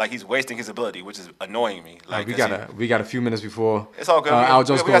he's wasting his ability, which is annoying me. Like we got a few minutes before it's all good. Al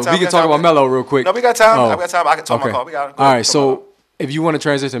Jones goes. We can talk about Melo real quick. No, we got time. I can talk my call. We got it. All right, so if you want to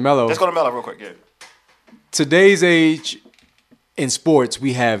transition to Melo, let's go to Melo real quick. Yeah. Today's age in sports,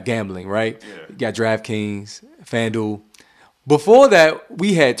 we have gambling, right? Yeah. You got DraftKings, FanDuel. Before that,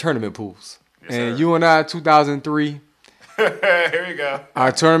 we had tournament pools. Yes, and sir. you and I, 2003. Here we go.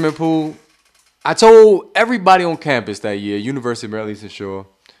 Our tournament pool. I told everybody on campus that year, University of Maryland Eastern Shore,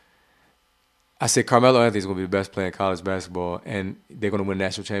 I said Carmelo Anthony's going to be the best player in college basketball, and they're going to win a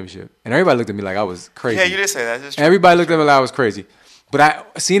national championship. And everybody looked at me like I was crazy. Yeah, you did say that. Everybody looked at me like I was crazy. But I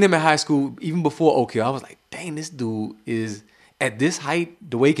seen him in high school, even before Oak Hill, I was like, dang, this dude is at this height,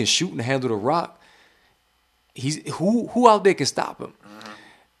 the way he can shoot and handle the rock. Who out there can stop him? Mm-hmm.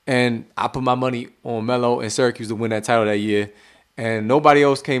 And I put my money on Melo and Syracuse to win that title that year, and nobody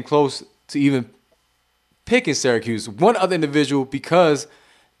else came close to even picking Syracuse. One other individual, because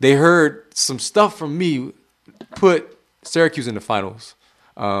they heard some stuff from me, put Syracuse in the finals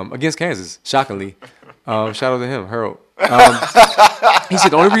against Kansas, shockingly. Shout out to him, Harold. He said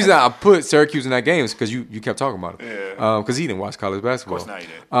the only reason I put Syracuse in that game is because you kept talking about it. Yeah. Because he didn't watch college basketball. Of course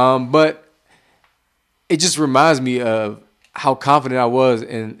not, he did. But it just reminds me of how confident I was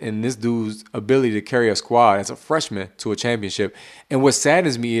in this dude's ability to carry a squad as a freshman to a championship. And what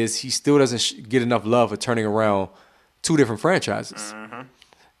saddens me is he still doesn't get enough love for turning around two different franchises. Mm-hmm.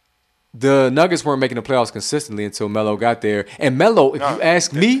 The Nuggets weren't making the playoffs consistently until Melo got there. And Melo, if you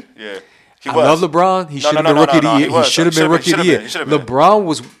ask me, I love LeBron. He should have been Rookie of the Year. He should have been Rookie of the Year. LeBron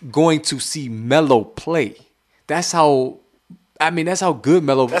was going to see Melo play. That's how good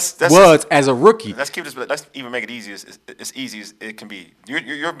Melo was as a rookie. Let's even make it as easy as it can be.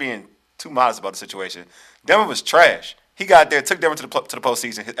 You're being too modest about the situation. Denver was trash. He got there, took Denver to the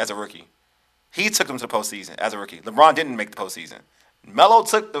postseason as a rookie. He took them to the postseason as a rookie. LeBron didn't make the postseason. Melo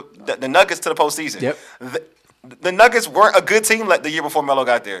took the Nuggets to the postseason. Yep. The Nuggets weren't a good team like the year before Melo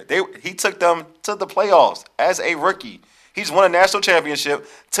got there. He took them to the playoffs as a rookie. He just won a national championship,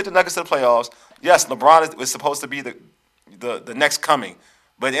 took the Nuggets to the playoffs. Yes, LeBron was supposed to be the next coming.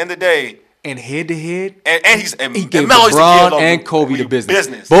 But at the end of the day, and head to head, he gave LeBron and Kobe the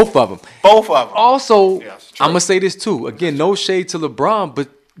business. Both of them. Also, I'm gonna say this too. Again, no shade to LeBron, but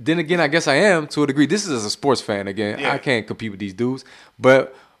then again, I guess I am to a degree. This is as a sports fan. Again, I can't compete with these dudes.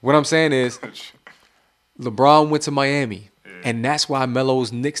 But what I'm saying is, LeBron went to Miami, and that's why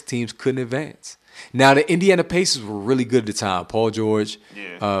Melo's Knicks teams couldn't advance. Now, the Indiana Pacers were really good at the time. Paul George,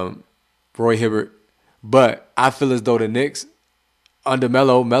 Roy Hibbert. But I feel as though the Knicks, under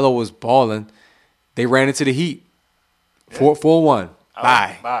Melo was balling. They ran into the Heat. 4-1.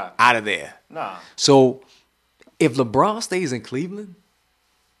 Bye. Out of there. Nah. So, if LeBron stays in Cleveland,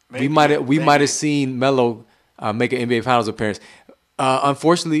 we might have seen Melo make an NBA Finals appearance.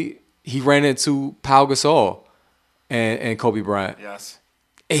 Unfortunately, he ran into Pau Gasol and Kobe Bryant. Yes.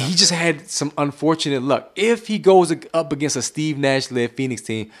 And he just had some unfortunate luck. If he goes up against a Steve Nash-led Phoenix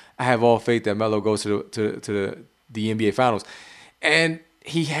team, I have all faith that Melo goes to the NBA Finals. And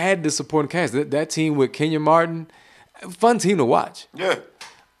he had the supporting cast. That team with Kenyon Martin, fun team to watch. Yeah.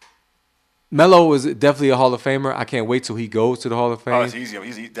 Melo is definitely a Hall of Famer. I can't wait till he goes to the Hall of Fame. Oh, it's easy.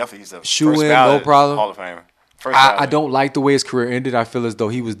 He's a shoe first in, ballot no problem. Hall of Famer. I don't like the way his career ended. I feel as though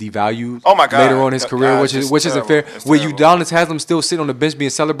he was devalued later on in his career, which isn't fair. Where Udonis Haslam still sitting on the bench being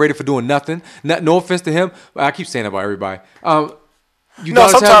celebrated for doing nothing. No offense to him, but I keep saying that about everybody.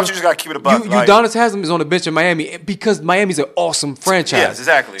 Sometimes you just got to keep it a buck. Udonis Haslam is on the bench in Miami because Miami's an awesome franchise. Yes,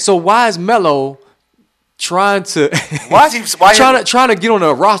 exactly. So why is Melo trying to trying to get on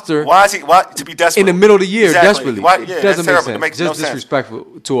a roster? Why to be desperate in the middle of the year? Exactly. Desperately, doesn't make sense. It makes Just no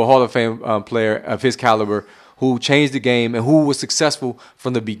disrespectful to a Hall of Fame player of his caliber, who changed the game and who was successful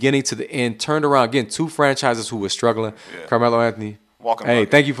from the beginning to the end, turned around again two franchises who were struggling. Yeah. Carmelo Anthony.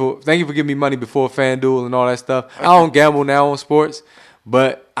 Thank you for giving me money before FanDuel and all that stuff. I don't gamble now on sports,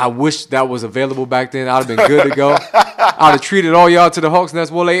 but I wish that was available back then. I'd have been good to go. I'd have treated all y'all to the Hawks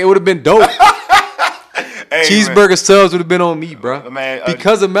Nest Wale. It would have been dope. Cheeseburger subs would have been on me, bro.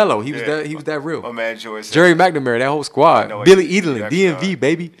 Because of Melo, he was that real. My man George said, Jerry McNamara, that whole squad. Billy Edelin, DMV,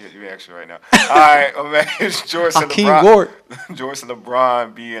 baby. You're actually right now. All right, my man George said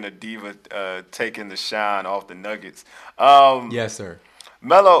LeBron being a diva, taking the shine off the Nuggets. Yes, sir.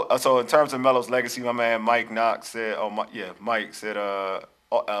 Melo. So in terms of Melo's legacy, my man Mike Knox said, Mike said,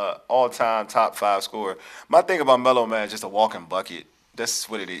 all-time top 5 scorer. My thing about Melo, man, is just a walking bucket. That's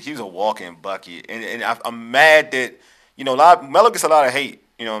what it is. He was a walking bucket. And I'm mad that, Melo gets a lot of hate,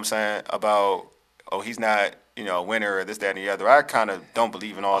 you know what I'm saying, about, he's not, a winner or this, that, and the other. I kind of don't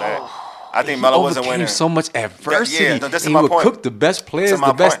believe in all that. I think Melo wasn't winning. So much adversity. That's and my he would point. Cook the best players,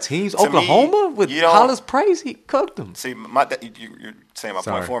 the best teams. Oklahoma, with Hollis Price, he cooked them. See, you're saying my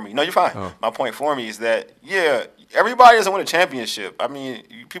point for me. No, you're fine. My point for me is that, everybody doesn't win a championship. I mean,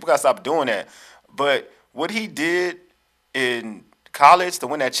 people got to stop doing that. But what he did in college to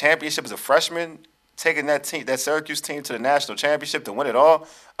win that championship as a freshman, taking that Syracuse team to the national championship to win it all,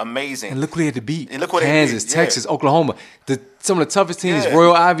 amazing. And look who he had to beat. And look what Kansas, they beat. Texas, Oklahoma. Some of the toughest teams,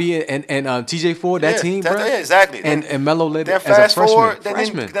 Royal Ivy and TJ Ford, that team, bro. Yeah, exactly. And Melo led then as a fast freshman. forward,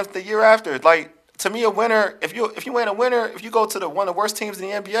 then the year after, like, to me, a winner, if you ain't a winner, if you go to one of the worst teams in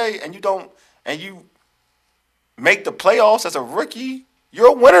the NBA and you make the playoffs as a rookie, you're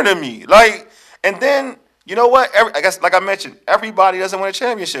a winner to me. Like, and then, you know what? I guess, like I mentioned, everybody doesn't win a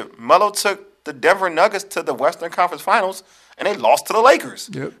championship. Melo took the Denver Nuggets to the Western Conference Finals, and they lost to the Lakers.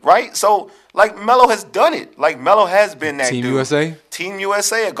 Yep. Right? So, like, Melo has done it. Like, Melo has been that Team dude. USA? Team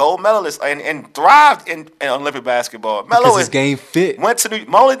USA, a gold medalist, and thrived in Olympic basketball. Melo his game fit. My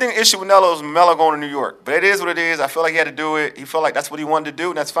only issue with Melo is Melo going to New York. But it is what it is. I feel like he had to do it. He felt like that's what he wanted to do,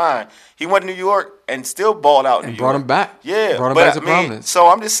 and that's fine. He went to New York and still balled out in New York. Brought him back. Yeah. Brought him back to prominence. So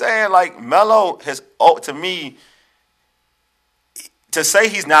I'm just saying, like, Melo has, to me, to say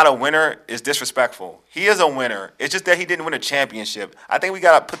he's not a winner is disrespectful. He is a winner. It's just that he didn't win a championship. I think we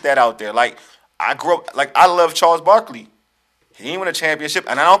got to put that out there. Like, I grew up, like, I love Charles Barkley. He didn't win a championship,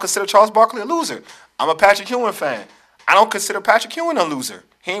 and I don't consider Charles Barkley a loser. I'm a Patrick Ewing fan. I don't consider Patrick Ewing a loser.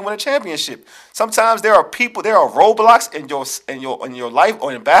 He ain't win a championship. Sometimes there are roadblocks in your life,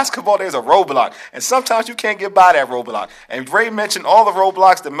 or in basketball, there's a roadblock. And sometimes you can't get by that roadblock. And Ray mentioned all the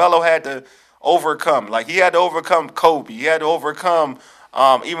roadblocks that Melo had to overcome. Like, he had to overcome Kobe. He had to overcome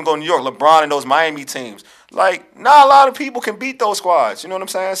even go to New York, LeBron and those Miami teams. Like, not a lot of people can beat those squads. You know what I'm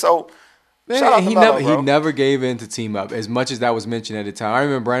saying? So, shout out to Melo, bro. He never gave in to team up, as much as that was mentioned at the time. I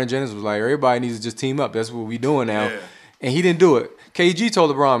remember Brandon Jennings was like, everybody needs to just team up. That's what we doing now. Yeah. And he didn't do it. KG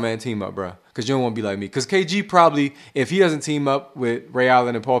told LeBron, man, team up, bro. Because you don't want to be like me. Because KG probably, if he doesn't team up with Ray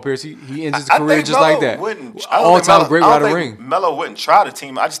Allen and Paul Pierce, he ends his career just like that. All-time great without a ring. Melo wouldn't try to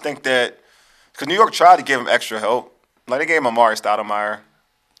team. I just think that because New York tried to give him extra help. Like, they gave him Amari Stoudemire.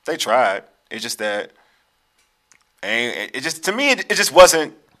 They tried. It's just that, and it just, to me, it just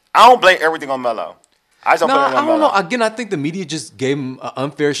wasn't. I don't blame everything on Melo. I just don't blame it on Melo. Know. Again, I think the media just gave him an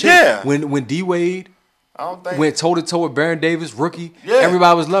unfair shake. Yeah. When D-Wade went toe-to-toe with Baron Davis, rookie, yeah,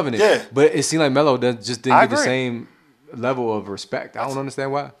 everybody was loving it. Yeah. But it seemed like Melo just didn't get the same level of respect. I don't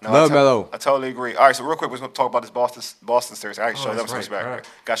understand why. Love Melo. I totally agree. All right, so real quick, we're going to talk about this Boston series. I got to show them some respect. Right.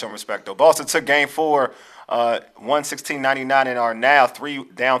 Got to show them respect, though. Boston took Game 4, 116-99, and are now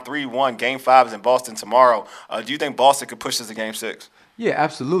down 3-1. Game 5 is in Boston tomorrow. Do you think Boston could push this to Game 6? Yeah,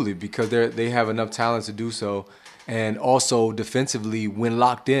 absolutely, because they have enough talent to do so. And also defensively, when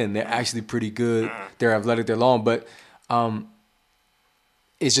locked in, they're actually pretty good. They're athletic, they're long, but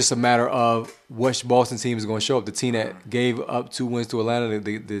it's just a matter of which Boston team is going to show up. The team that gave up 2 wins to Atlanta,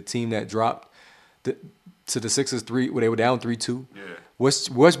 the team that dropped to the Sixers where they were down 3-2. Yeah.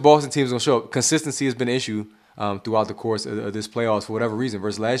 Which Boston team is going to show up? Consistency has been an issue throughout the course of this playoffs for whatever reason.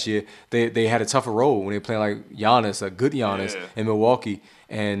 Versus last year, they had a tougher role when they were playing like Giannis, a good Giannis in Milwaukee,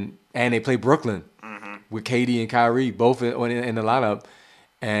 and they played Brooklyn with KD and Kyrie both in the lineup,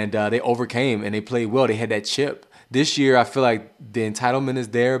 and they overcame and they played well. They had that chip. This year, I feel like the entitlement is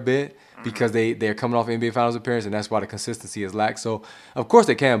there a bit because they're coming off NBA Finals appearance, and that's why the consistency is lacked. So, of course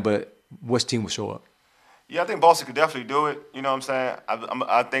they can, but which team will show up? Yeah, I think Boston could definitely do it. You know what I'm saying?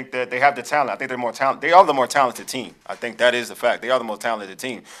 I think that they have the talent. I think they're more talented. They are the more talented team. I think that is the fact. They are the most talented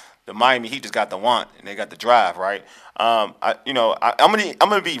team. The Miami Heat just got the want and they got the drive, right? I'm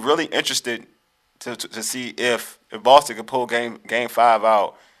gonna be really interested to see if Boston could pull game 5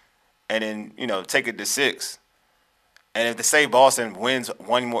 out and then take it to 6. And if they say Boston wins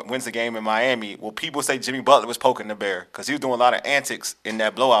the game in Miami, will people say Jimmy Butler was poking the bear because he was doing a lot of antics in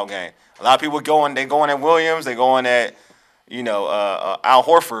that blowout game? A lot of people going at Williams, they going at Al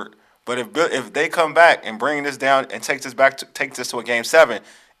Horford. But if they come back and bring this down and take this to a Game 7,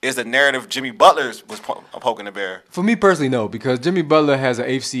 is the narrative Jimmy Butler was poking the bear? For me personally, no, because Jimmy Butler has an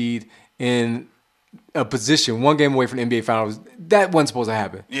 8th seed in a position 1 game away from the NBA Finals. That wasn't supposed to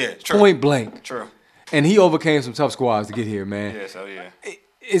happen. Yeah, true. Point blank. True. And he overcame some tough squads to get here, man. Yeah, so yeah.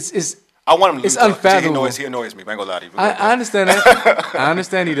 It's I want him to lose. It's unfathomable. He annoys me. I ain't gonna lie to you. I understand that. I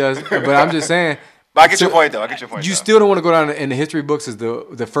understand he does. But I'm just saying. But I get your point, though. You still don't want to go down in the history books as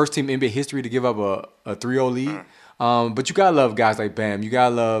the first team in NBA history to give up a 3-0 lead. But you gotta love guys like Bam. You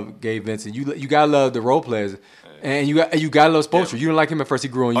gotta love Gabe Vincent. You gotta love the role players. And you gotta love Spoelstra. You didn't like him at first. He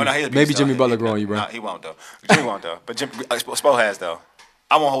grew on you. No, maybe Jimmy Butler grew on you, bro. No, he won't though. Jimmy won't though. But Spo has though.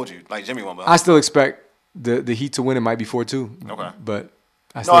 I won't hold you like Jimmy won't. I still expect the Heat to win. It might be 4-2. Okay. But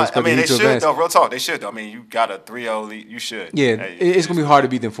I still expect the Heat to advance. They should though. Real talk. They should though. I mean, you got a 3-0 lead. You should. Yeah, it's gonna be hard to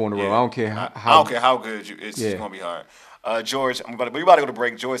beat them 4 in a row. I don't care how. I don't care how good it's gonna be hard. George, we about to go to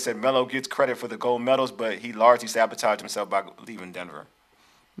break. George said Melo gets credit for the gold medals, but he largely sabotaged himself by leaving Denver.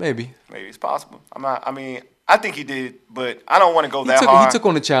 Maybe it's possible. I think he did, but I don't want to go that hard. He took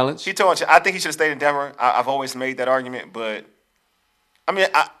on the challenge. I think he should have stayed in Denver. I've always made that argument, but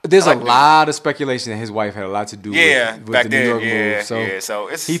there's a lot of speculation that his wife had a lot to do with the New York move. So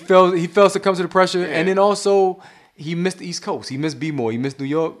he fails to come to the pressure, and then also he missed the East Coast. He missed B-more. He missed New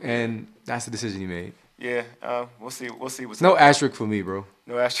York, and that's the decision he made. Yeah, we'll see what's no asterisk for me, bro.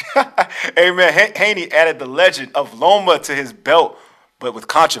 No asterisk. Hey man, Haney added the legend of Loma to his belt, but with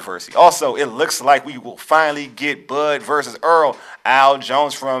controversy. Also, it looks like we will finally get Bud versus Earl. Al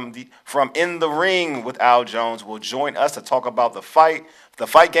Jones from In the Ring with Al Jones will join us to talk about the fight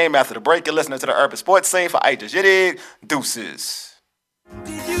game after the break. You're listening to the Urban Sports Scene for I Just Did It. Deuces.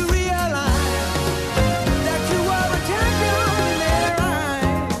 Did you realize that you were a champion?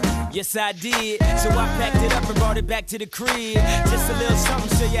 Yes, I did. So I packed it up and brought it back to the crib. Just a little something,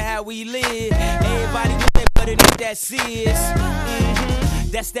 show you how we live. Everybody know it, but it ain't that serious.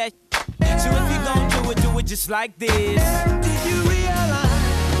 That's that. So if you gon' do it just like this. Did you realize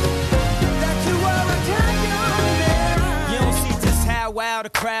that you were a champion? You don't see just how wild the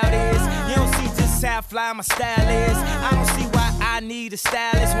crowd is. You don't see just how fly my style is. I don't see why I need a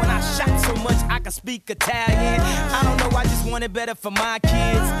stylist when I shot so much I can speak Italian. I don't know, I just want it better for my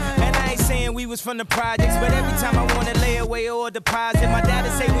kids. And I ain't saying we was from the projects, but every time I want to lay away or deposit, my dad'd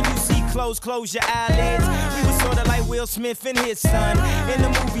say when you see close your eyelids. We was sorta like Will Smith and his son. In the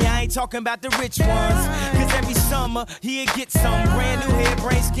movie, I ain't talking about the rich ones. Cause every summer, he'd get some brand new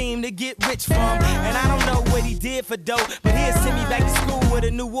hairbrain scheme to get rich from. And I don't know what he did for dope, but he'd send me back to school with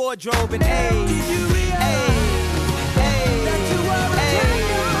a new wardrobe and I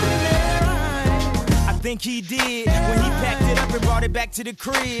think he did when he packed it up and brought it back to the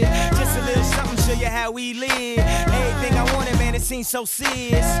crib. Just a little something, show you how we live. Everything I wanted, man, it seems so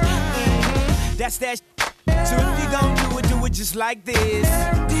serious. That's that. So if you gon' do it just like this.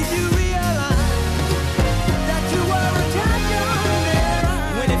 Did you realize that you were a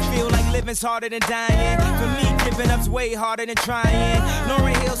champion? When it feel like living's harder than dying. For me, giving up's way harder than trying.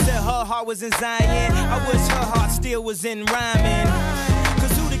 Lauryn Hill said her heart was in Zion. I wish her heart still was in rhyming.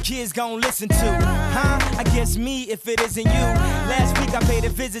 Cause who the kids gon' listen to? I guess me if it isn't you. Last week I paid a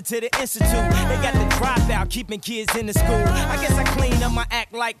visit to the institute. They got the dropout, keeping kids in the school. I guess I clean up my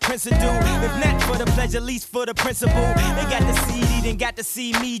act like Prince would do. If not for the pleasure, at least for the principle. They got the CD, then got to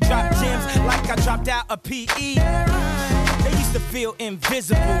see me drop gems like I dropped out a PE. They used to feel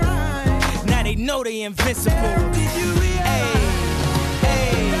invisible. Now they know they invincible. Did you realize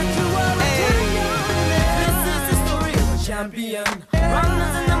that you were a champion? This is the story of a champion.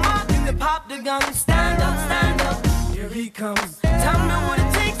 Runners in the market, they pop the gun. Stand up, here he comes. Tell me what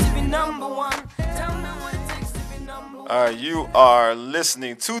it takes to be number one. Tell me what it takes to be number one. You are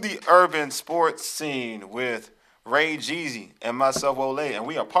listening to the Urban Sports Scene with Ray Jeezy and myself, Ole, and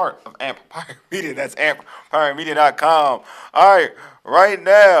we are part of Empire Media. That's EmpireMedia.com. All right, right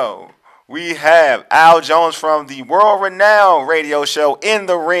now we have Al Jones from the world-renowned radio show In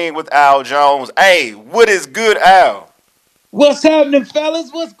the Ring with Al Jones. Hey, what is good, Al? What's happening,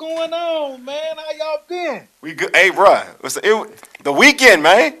 fellas? What's going on, man? How y'all been? We good. Hey, bro, the weekend,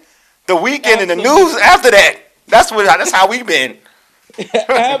 man. The weekend and the news after that. That's how we been.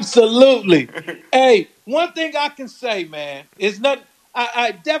 Absolutely. Hey, one thing I can say, man, is not.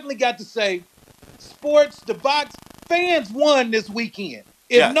 I definitely got to say, sports, the box fans won this weekend.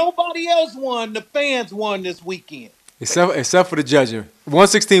 If nobody else won, the fans won this weekend. Except for the judging.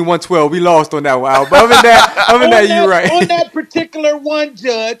 116, 112, we lost on that one, Al. But other than that, you're right. On that particular one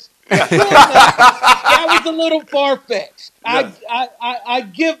judge, that was a little far-fetched. Yeah. I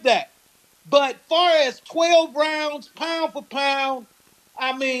give that. But far as 12 rounds, pound for pound,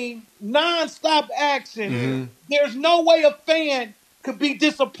 I mean, nonstop action, there's no way a fan could be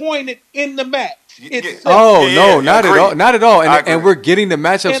disappointed in the match. Not at all. And we're getting the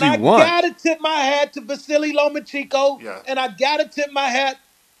matchups we want. And I gotta tip my hat to Vasily Lomachenko, and I gotta tip my hat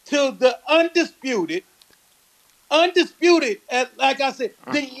to the undisputed, like I said,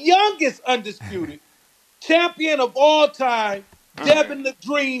 the youngest undisputed champion of all time, Devin the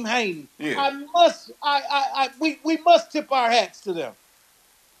Dream Haney. Yeah. We must tip our hats to them.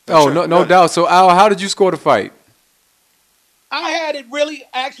 No doubt. So Al, how did you score the fight? I had it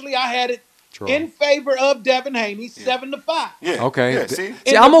in favor of Devin Haney, 7-5. Yeah. Okay. Yeah, see,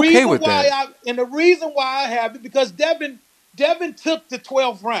 I'm okay with that. And the reason why I have it, because Devin took the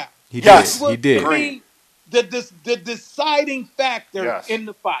 12th round. He did. The deciding factor in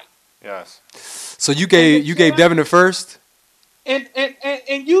the fight. Yes. So you gave Devin the first? And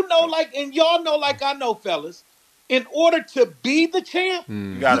you know, and y'all know, like I know, fellas, in order to be the champ,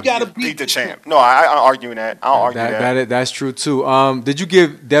 You gotta beat the champ. No, I'm arguing that. I don't argue that. That's true too. Did you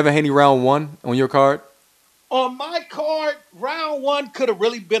give Devin Haney round 1 on your card? On my card, round 1 could have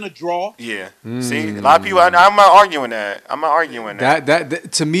really been a draw. Yeah. See, a lot of people. I'm not arguing that.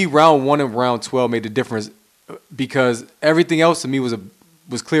 That to me, round 1 and round 12 made the difference because everything else to me was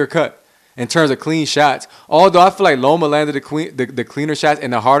clear cut in terms of clean shots. Although I feel like Loma landed the cleaner shots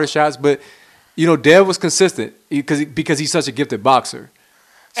and the harder shots, but Dev was consistent because he's such a gifted boxer.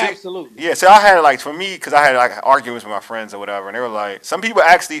 See, absolutely. Yeah, so I had for me, because I had arguments with my friends or whatever, and they were like, some people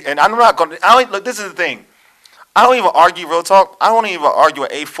actually, and I'm not going to, look, this is the thing. I don't even argue, real talk, I don't even argue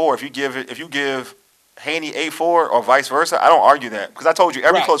at A4 if you give Haney A4 or vice versa. I don't argue that because I told you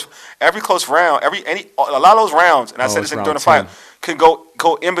every close round, a lot of those rounds, and I said this during the fight, can go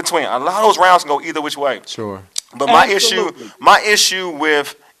in between. A lot of those rounds can go either which way. Sure. But my issue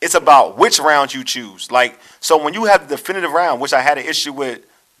with it's about which round you choose. So when you have the definitive round, which I had an issue with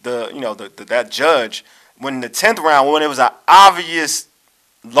that judge, when the 10th round, when it was an obvious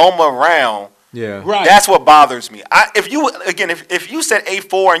Loma round. Yeah, right. That's what bothers me. If you said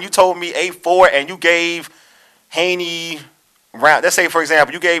A4 and you told me A4 and you gave Haney round, let's say for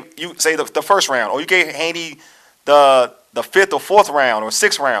example the first round, or you gave Haney the 5th or 4th round or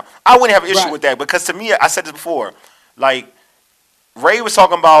 6th round, I wouldn't have an issue with that because to me, I said this before, Ray was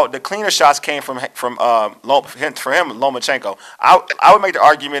talking about the cleaner shots came from Lomachenko. I would make the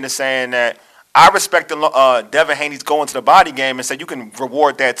argument of saying that I respect Devin Haney's going to the body game and said you can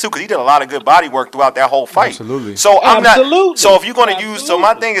reward that too because he did a lot of good body work throughout that whole fight. Absolutely. So So if you're going to use, so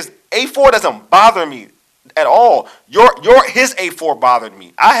my thing is A4 doesn't bother me at all. His A4 bothered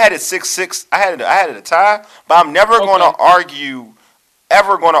me. I had it 6-6. I had it a tie, but I'm never going to argue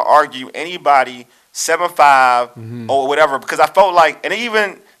anybody 7-5 or whatever because I felt like, and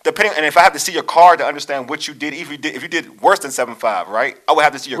even depending, and if I have to see your card to understand what you did, if you did worse than 7-5, right? I would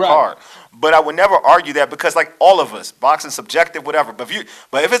have to see your card, but I would never argue that because, all of us, boxing subjective, whatever. But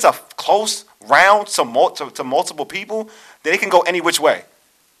if it's a close round to multiple people, then it can go any which way.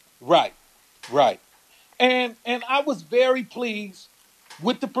 Right. And I was very pleased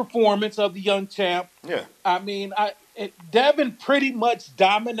with the performance of the young champ. Yeah. I mean, Devin pretty much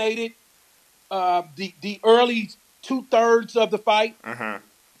dominated the early 2/3 of the fight.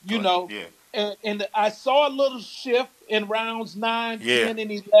 Yeah. And I saw a little shift in rounds 9, 10,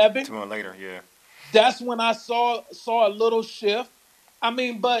 and 11. 2 months later, yeah. That's when I saw a little shift. I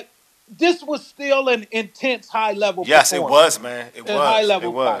mean, but this was still an intense high-level Yes, performance. it was, man. It was.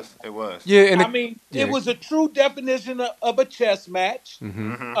 High-level fight. It was. Yeah, and it was a true definition of a chess match.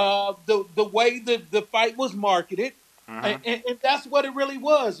 The way the fight was marketed, and that's what it really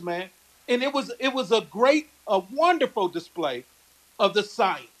was, man. And it was a wonderful display of the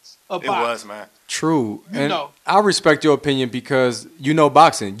science of boxing. It was, man. True. I respect your opinion because you know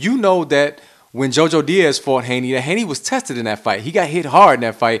boxing. You know that when Jojo Diaz fought Haney, that Haney was tested in that fight. He got hit hard in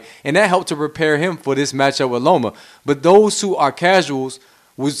that fight, and that helped to prepare him for this matchup with Loma. But those who are casuals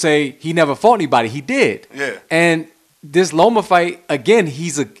would say he never fought anybody. He did. Yeah. And this Loma fight, again,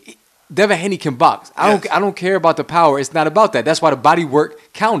 Devin Haney can box. I don't care about the power. It's not about that. That's why the body work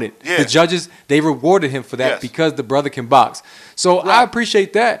counted. Yeah. The judges, they rewarded him for that because the brother can box. So I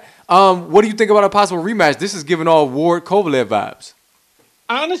appreciate that. What do you think about a possible rematch? This is giving all Ward Kovalev vibes.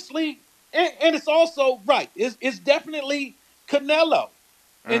 Honestly, and it's also It's definitely Canelo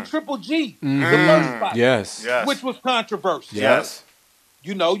and Triple G, the first fight. Yes. Which was controversial. Yes.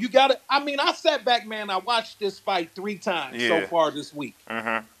 You got to, I sat back, man, I watched this fight 3 times so far this week.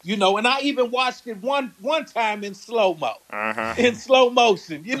 And I even watched it one time in slow-mo, in slow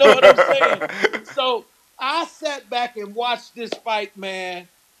motion. You know what I'm saying? So I sat back and watched this fight, man,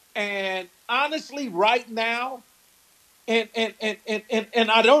 and honestly, right now, and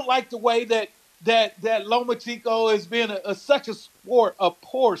I don't like the way that Lomachenko has been such a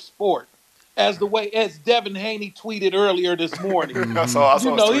poor sport. As Devin Haney tweeted earlier this morning. I saw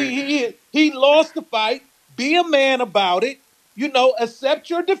he lost the fight. Be a man about it. Accept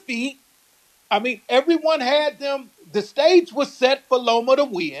your defeat. I mean, everyone had them. The stage was set for Loma to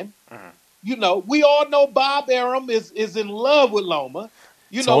win. We all know Bob Arum is in love with Loma.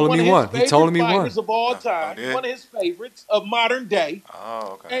 One of his favorite fighters of all time. One of his favorites of modern day.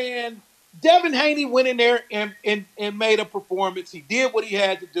 Oh, okay. And Devin Haney went in there and made a performance. He did what he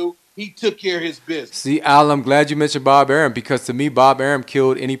had to do. he took care of his business. See, Al, I'm glad you mentioned Bob Arum because to me, Bob Arum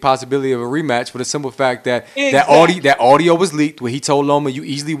killed any possibility of a rematch for the simple fact that that audio was leaked where he told Loma, "You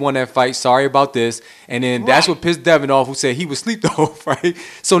easily won that fight. Sorry about this." And then that's what pissed Devin off, who said he was asleep the whole fight.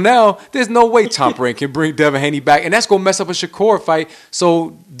 So now there's no way Top Rank can bring Devin Haney back, and that's gonna mess up a Shakur fight.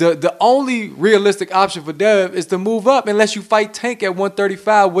 So the only realistic option for Dev is to move up unless you fight Tank at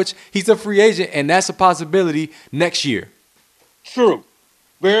 135, which he's a free agent, and that's a possibility next year. True.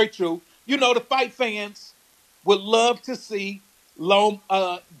 Very true. You know, the fight fans would love to see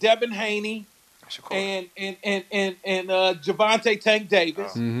Devin Haney and Gervonta Tank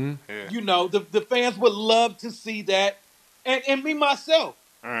Davis. Mm-hmm. Yeah. You know, the fans would love to see that. And me myself,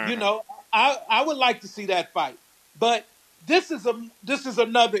 you know, I would like to see that fight. But this is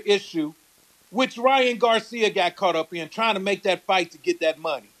another issue which Ryan Garcia got caught up in, trying to make that fight to get that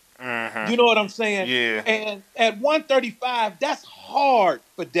money. You know what I'm saying? Yeah. And at 135, that's hard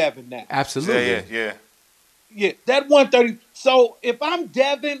for Devin now. Absolutely. Yeah, that 130. So if I'm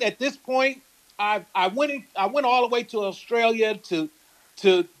Devin at this point, I went all the way to Australia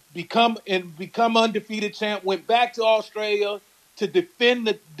to become undefeated champ. Went back to Australia to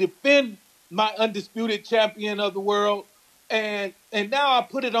defend my undisputed champion of the world. And now I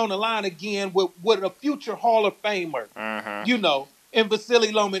put it on the line again with a future Hall of Famer. You know, in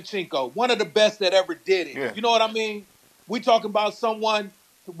Vasily Lomachenko, one of the best that ever did it. Yeah. You know what I mean? We talking about someone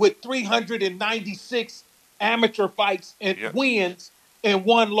with 396 amateur fights and wins and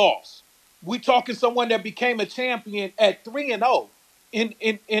 1 loss. We talking someone that became a champion at 3-0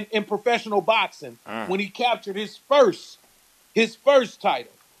 in professional boxing when he captured his first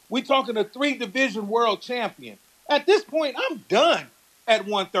title. We talking a 3-division world champion. At this point, I'm done at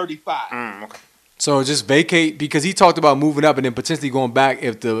 135. Okay. So just vacate because he talked about moving up and then potentially going back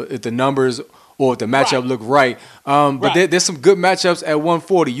if the numbers or if the matchup look right. But there's some good matchups at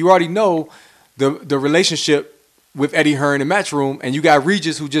 140. You already know the relationship with Eddie Hearn in Matchroom, and you got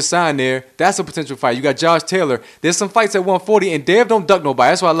Regis who just signed there. That's a potential fight. You got Josh Taylor. There's some fights at 140, and Dev don't duck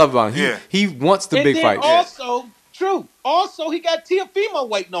nobody. That's what I love about him. He wants the big fight. True. Also, he got Teofimo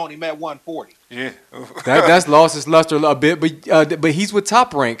waiting on him at 140. Yeah. That's lost his luster a bit, but he's with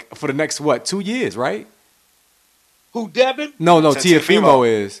Top Rank for the next 2 years, right? Who, Devin? No, Teofimo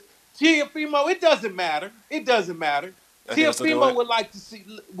is. Teofimo, it doesn't matter. Teofimo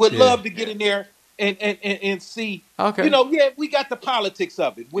would love to get in there and see. Okay. You know, we got the politics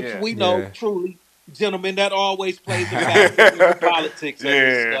of it, which we know truly, gentlemen, that always plays a factor in the politics of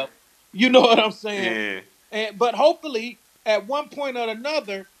this stuff. You know what I'm saying? But hopefully, at one point or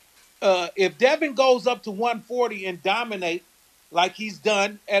another, if Devin goes up to 140 and dominate like he's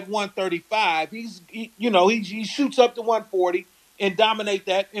done at 135, he shoots up to 140 and dominate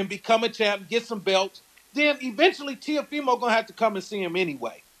that and become a champ, get some belts. Then eventually Teofimo gonna have to come and see him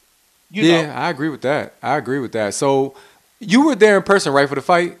anyway. You know? I agree with that. So you were there in person, right, for the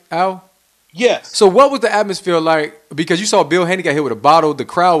fight, Al? Yes. So what was the atmosphere like? Because you saw Bill Haney got hit with a bottle. The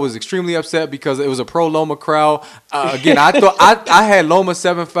crowd was extremely upset because it was a pro Loma crowd. Again, I thought I had Loma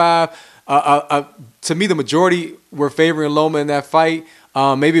 7-5. To me, the majority were favoring Loma in that fight.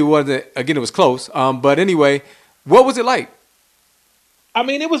 Maybe it wasn't. Again, it was close. But anyway, what was it like? I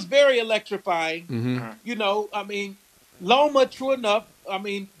mean, it was very electrifying. Mm-hmm. You know, I mean, Loma, true enough. I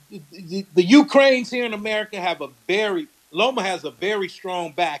mean, the Ukrainians here in America Loma has a very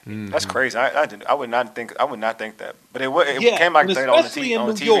strong backing. That's crazy. I would not think that. But it came like that on the TV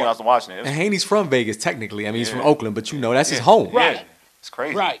when I was watching it. And Haney's from Vegas, technically. I mean, he's from Oakland, but that's his home. Right. Yeah. It's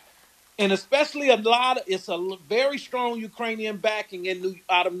crazy. Right. And especially it's a very strong Ukrainian backing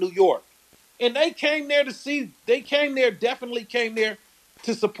out of New York. And they definitely came there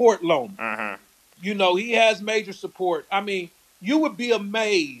to support Loma. Mm-hmm. You know, he has major support. I mean, you would be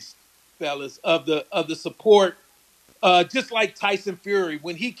amazed, fellas, of the support. Just like Tyson Fury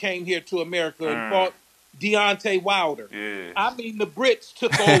when he came here to America and fought Deontay Wilder. Yeah. I mean, the Brits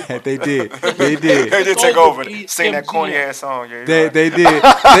took over. They did. They did take over. Sing that corny ass song. Yeah, they right. did. They did.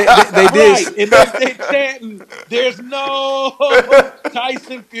 Right. And they chanting, "There's no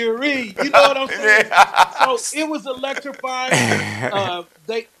Tyson Fury." You know what I'm saying? Yeah. So it was electrifying.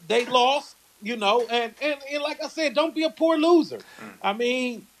 They lost. You know, and like I said, don't be a poor loser. I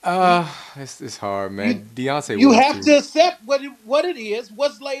mean, it's hard, man. Deontay, you have to accept what it is,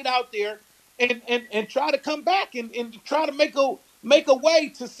 what's laid out there, and try to come back and try to make a way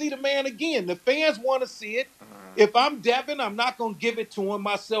to see the man again. The fans want to see it. If I'm Devin, I'm not going to give it to him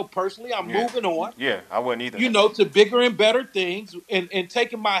myself personally. I'm moving on. Yeah, I wouldn't either. You know, to bigger and better things, and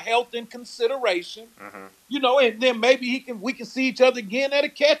taking my health in consideration. You know, and then maybe we can see each other again at a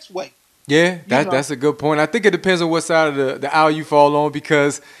catchweight. Yeah, that's a good point. I think it depends on what side of the aisle you fall on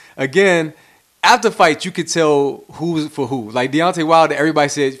because, again, after fights, you could tell who's for who. Like Deontay Wilder, everybody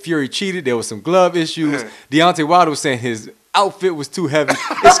said Fury cheated. There was some glove issues. Deontay Wilder was saying his outfit was too heavy.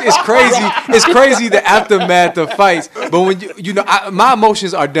 It's crazy. It's crazy the aftermath of fights. But when my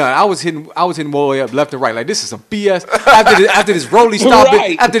emotions are done. I was hitting way up left and right. Like this is some BS. After this Rolly stoppage,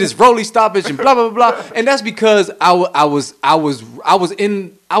 Right. after this Rolly stoppage, and blah blah blah. And that's because I was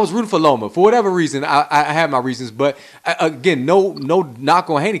rooting for Loma for whatever reason. I had my reasons, but again, no knock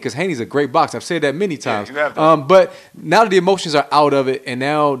on Haney because Haney's a great boxer. I've said that many times. Yeah, you have that. But now that the emotions are out of it, and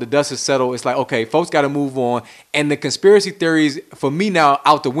now the dust is settled, it's like okay, folks got to move on. And the conspiracy theories for me now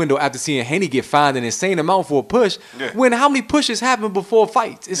out the window after seeing Haney get fined an insane amount for a push. Yeah. When how many pushes happen before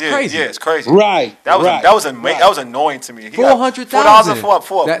fights? It's crazy. Yeah, it's crazy. Right. That was right, that was right. that was annoying to me. He got $400,000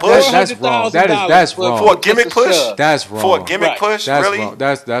 for a That- push. That's wrong. That's for- wrong. For a gimmick Just a push? shove. That's wrong. For a gimmick Right. push, That's really? wrong.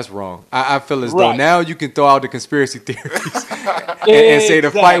 That's wrong. I feel as though Right. now you can throw out the conspiracy theories and say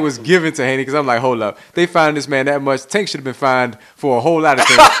the fight was given to Haney because I'm like, hold up, they fined this man that much. Tank should have been fined for a whole lot of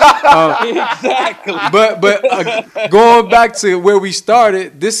things. Exactly. But going back to where we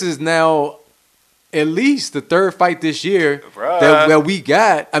started, this is now at least the third fight this year that we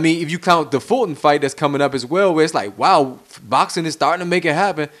got. I mean, if you count the Fulton fight that's coming up as well, where it's like, wow, boxing is starting to make it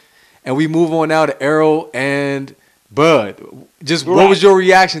happen. And we move on now to Errol and Bud. Just what was your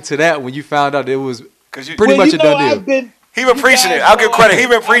reaction to that when you found out it was pretty much a done deal? He been preaching it. I'll give credit. He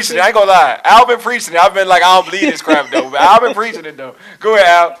been preaching it. I ain't gonna lie. Al been preaching it. I've been like, I don't believe this crap though. But Al been preaching it though. Go ahead,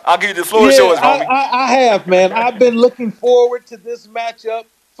 Al. I'll give you the floor. Show us, homie. I have, man. I've been looking forward to this matchup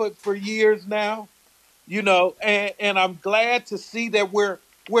for years now. And I'm glad to see that we're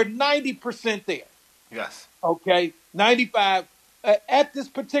 90% there. Yes. Okay, 95. At this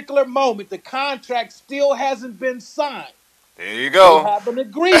particular moment, the contract still hasn't been signed. There you go. We have an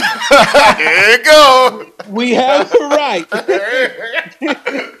agreement. There you go. We have right.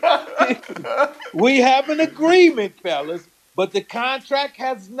 We have an agreement, fellas, but the contract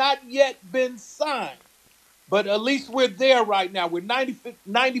has not yet been signed. But at least we're there right now. We're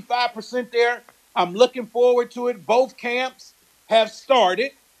 95% there. I'm looking forward to it. Both camps have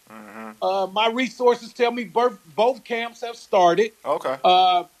started. Mm-hmm. My resources tell me both camps have started. Okay.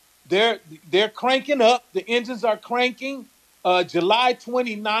 They're cranking up. The engines are cranking. July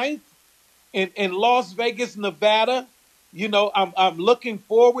 29th in Las Vegas, Nevada. I'm looking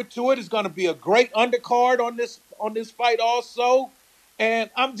forward to it. It's going to be a great undercard on this fight also, and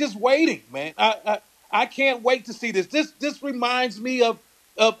I'm just waiting, man. I can't wait to see this. This reminds me of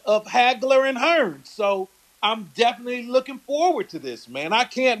Hagler and Hearns, so I'm definitely looking forward to this, man. I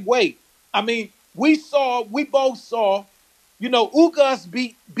can't wait. I mean, we both saw,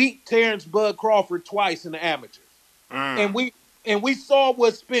 Ugas beat Terrence Bud Crawford twice in the amateurs. And we saw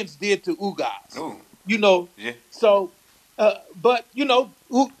what Spence did to Ugas. Ooh. Yeah. So, but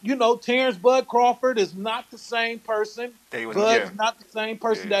Terrence Bud Crawford is not the same person. Bud's not the same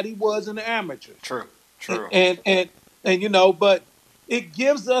person that he was in the amateur. True. And but it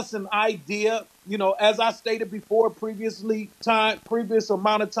gives us an idea. As I stated before, previous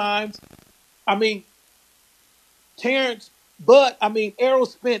amount of times. I mean, Errol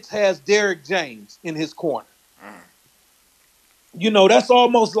Spence has Derrick James in his corner. That's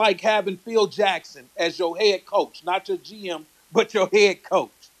almost like having Phil Jackson as your head coach, not your GM, but your head coach.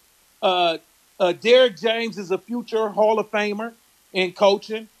 Derrick James is a future Hall of Famer in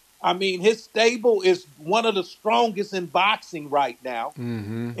coaching. I mean, his stable is one of the strongest in boxing right now.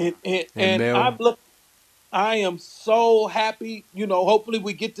 Mm-hmm. And I am so happy. Hopefully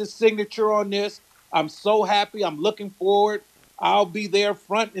we get this signature on this. I'm so happy. I'm looking forward. I'll be there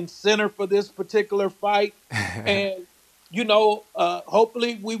front and center for this particular fight. And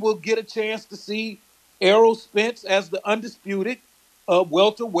hopefully we will get a chance to see Errol Spence as the undisputed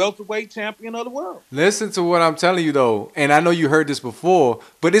welterweight champion of the world. Listen to what I'm telling you, though, and I know you heard this before,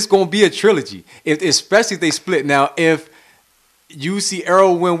 but it's going to be a trilogy, especially if they split. Now, if you see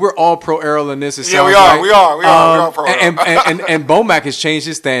Errol win, we're all pro Errol in this. We are pro Errol. And Bomac has changed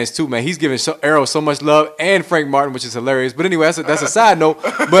his stance, too, man. He's giving Errol so much love, and Frank Martin, which is hilarious. But anyway, that's a side note.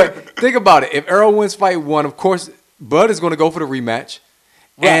 But think about it. If Errol wins fight one, of course, Bud is going to go for the rematch.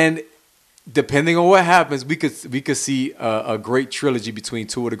 Right. And depending on what happens, we could see a great trilogy between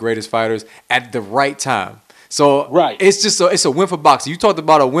two of the greatest fighters at the right time. So it's a win for boxing. You talked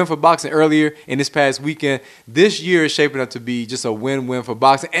about a win for boxing earlier in this past weekend. This year is shaping up to be just a win-win for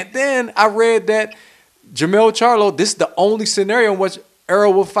boxing. And then I read that Jermell Charlo, this is the only scenario in which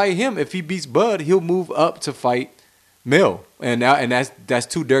Errol will fight him. If he beats Bud, he'll move up to fight Melo. And that's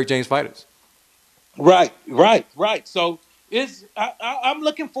two Derrick James fighters. Right. So I'm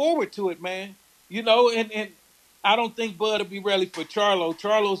looking forward to it, man. You know, and I don't think Bud will be ready for Charlo.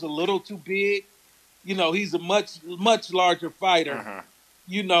 Charlo's a little too big. You know, he's a much larger fighter.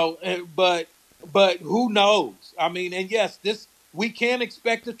 You know, but who knows? I mean, and yes, we can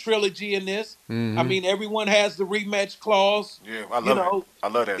expect a trilogy in this. I mean, everyone has the rematch clause. Yeah, I love it. I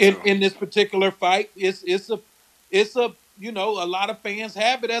love that too. In this particular fight, it's a you know, a lot of fans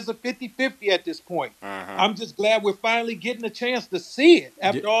have it as a 50-50 at this point. I'm just glad we're finally getting a chance to see it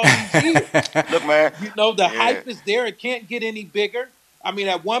after all these years. Look, man. You know, the hype is there. It can't get any bigger. I mean,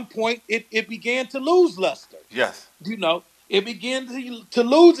 at one point, it began to lose luster. Yes. You know, it began to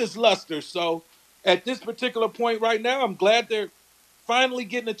lose its luster. So at this particular point right now, I'm glad they're finally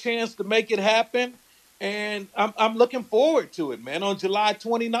getting a chance to make it happen. And I'm looking forward to it, man, on July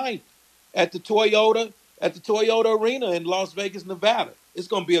 29th at the Toyota Arena in Las Vegas, Nevada. It's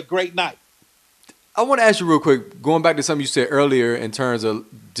going to be a great night. I want to ask you real quick, going back to something you said earlier in terms of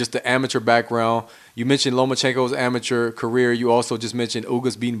just the amateur background. You mentioned Lomachenko's amateur career. You also just mentioned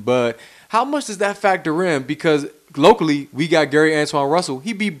Ugas beating Bud. How much does that factor in? Because locally, we got Gary Antoine Russell.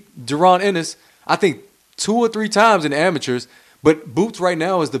 He beat Deron Ennis, I think, 2 or 3 times in the amateurs. But Boots right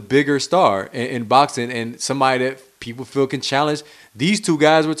now is the bigger star in boxing and somebody that people feel can challenge these 2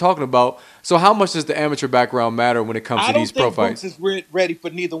 guys we're talking about. So how much does the amateur background matter when it comes to these pro fights? I don't think Boots is ready for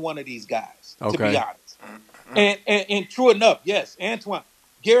neither one of these guys, to be honest. And true enough, yes,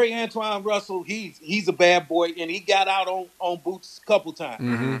 Gary Antoine Russell, he's a bad boy, and he got out on Boots a couple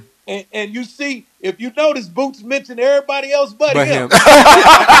times. And you see, if you notice, Boots mentioned everybody else but him.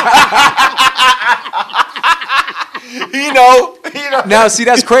 He know. Now, see,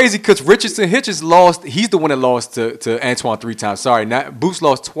 that's crazy because Richardson Hitchens lost. He's the one that lost to Antoine 3 times. Sorry, Boots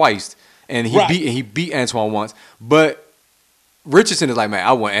lost twice, and he beat Antoine once. But Richardson is like, man,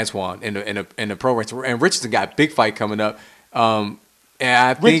 I want Antoine in the pro ranks, and Richardson got a big fight coming up. And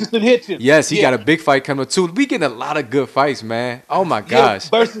I think Richardson Hitchens. Yes, he got a big fight coming up too. We getting a lot of good fights, man. Oh my gosh.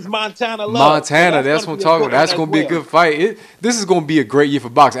 Versus Montana Love. Montana, that's what I'm talking about. That's going to be a good fight. This is going to be a great year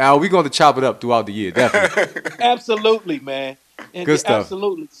for boxing. Al, we're going to chop it up throughout the year, definitely. Absolutely, man. And good stuff.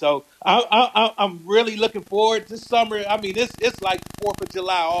 Absolutely. So I'm really looking forward this summer. I mean, it's like 4th of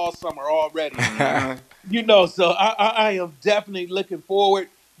July all summer already. You know, so I am definitely looking forward.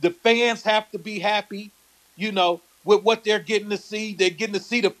 The fans have to be happy, you know, with what they're getting to see. They're getting to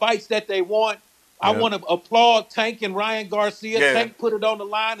see the fights that they want. I want to applaud Tank and Ryan Garcia. Tank put it on the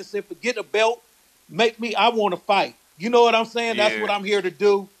line and said, forget a belt. I want to fight. You know what I'm saying? That's what I'm here to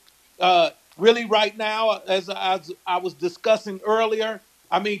do. Really right now, as I was discussing earlier,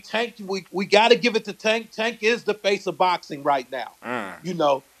 I mean, Tank, we got to give it to Tank. Tank is the face of boxing right now. You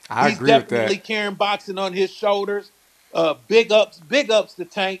know, he's definitely carrying boxing on his shoulders. Big ups to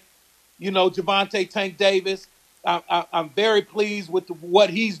Tank. You know, Gervonta Tank Davis. I'm very pleased with what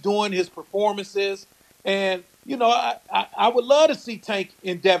he's doing, his performances. And, you know, I would love to see Tank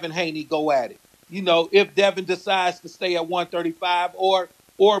and Devin Haney go at it. You know, if Devin decides to stay at 135 or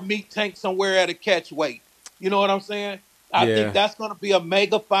meet Tank somewhere at a catch weight. You know what I'm saying? I think that's going to be a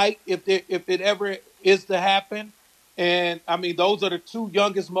mega fight if it ever is to happen. And, I mean, those are the 2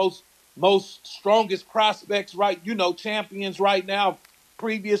 youngest, most strongest prospects, right? You know, champions right now.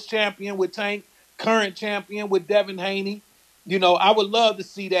 Previous champion with Tank. Current champion with Devin Haney. You know, I would love to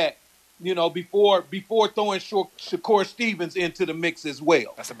see that, you know, before throwing Shakur Stevens into the mix as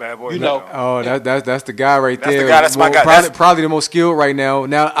well. That's a bad boy. You know. Oh, that's the guy right there. The guy. That's my guy. Probably the most skilled right now.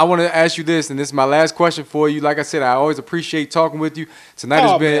 Now, I want to ask you this, and this is my last question for you. Like I said, I always appreciate talking with you. Tonight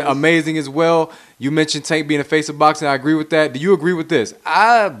has been amazing as well. You mentioned Tank being a face of boxing. I agree with that. Do you agree with this?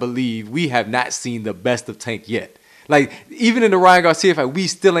 I believe we have not seen the best of Tank yet. Like, even in the Ryan Garcia fight, we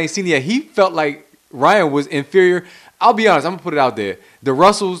still ain't seen it yet. He felt like Ryan was inferior. I'll be honest. I'm going to put it out there. The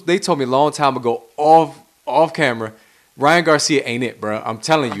Russells, they told me a long time ago off camera, Ryan Garcia ain't it, bro. I'm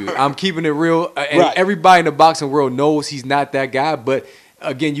telling you. I'm keeping it real. And everybody in the boxing world knows he's not that guy. But,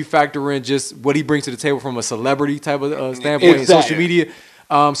 again, you factor in just what he brings to the table from a celebrity type of standpoint in social media.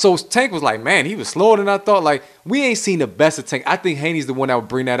 So Tank was like, man, he was slower than I thought. Like, we ain't seen the best of Tank. I think Haney's the one that would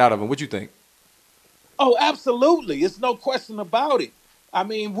bring that out of him. What you think? Oh, absolutely. It's no question about it. I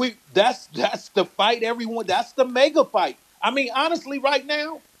mean, that's the fight everyone, that's the mega fight. I mean, honestly, right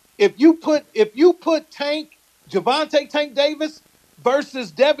now, if you put Tank, Gervonta Tank Davis versus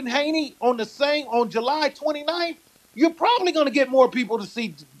Devin Haney on July 29th, you're probably going to get more people to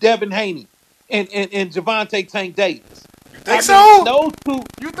see Devin Haney and Gervonta Tank Davis. You think so? Those two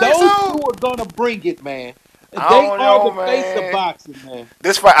are going to bring it, man. They are the face of boxing, man.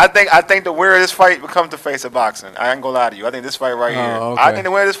 This fight, I think the winner of this fight becomes the face of boxing. I ain't gonna lie to you. I think this fight right here. Okay. I think the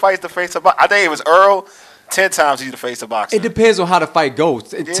winner of this fight is the face of boxing. I think it was Earl. 10 times he's the face of boxing. It depends on how the fight goes.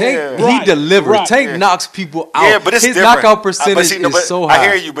 Tank, Right. he delivers. Right. Tank knocks people out. Yeah, but it's his different. knockout percentage is so high. I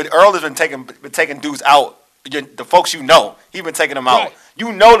hear you, but Earl has been taking dudes out. The folks you know, he's been taking them out. Right.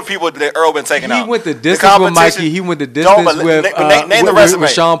 You know the people that Earl been taking out. He went the distance with Mikey. He went the distance with name the resume.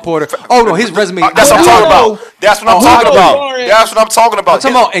 with Sean Porter. Oh no, his resume. That's what I'm talking about. That's what I'm talking about. Flores. That's what I'm talking about. I'm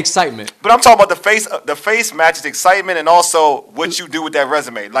talking about excitement. But I'm talking about the face matches excitement and also what you do with that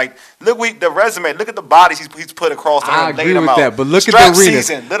resume. Like look at the bodies he's put across the ring. I agree laid them with out. that, but look at Strap the arena.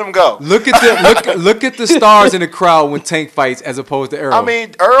 season, let him go. Look at the look at the stars in the crowd when Tank fights as opposed to Earl. I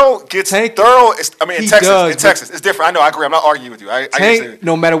mean, Earl gets Tank- thorough. In he Texas, does, in Texas, it's different. I know. I agree. I'm not arguing with you. I Tank,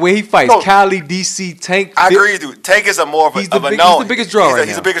 no matter where he fights, No. Cali, DC, Tank. I agree with you. Tank is a more of a, He's the of a big- known. he's the biggest draw right He's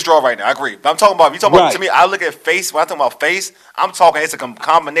now. the biggest draw right now. I agree. But I'm talking about. You talking about Right. to me. I look at face. When I'm talking about face, I'm talking. It's a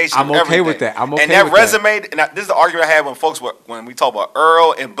combination. I'm of okay everything. with that. I'm okay And that with that. resume. And this is the argument I had when folks were when we talk about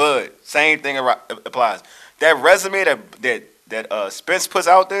Earl and Bud. Same thing applies. That resume that Spence puts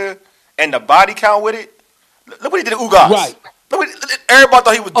out there and the body count with it. Look what he did to Ugas. Right. Everybody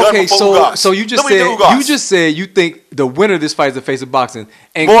thought he was done Okay, before so Ugas. so you just Look what he did to said Ugas. you think the winner of this fight is the face of boxing,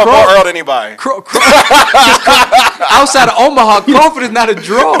 and more Earl than anybody. outside of Omaha, Crawford is not a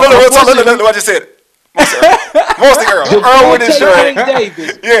draw. Look what I just said. Mostly Earl. Earl with his Tank shirt.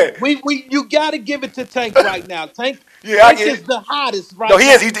 Davis. Yeah. You got to give it to Tank right now. Tank I Tank get is it. the hottest right No, he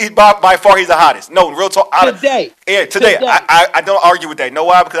now. is. He's by far he's the hottest. No, real talk. Today. Yeah, today. Today. I don't argue with that. You know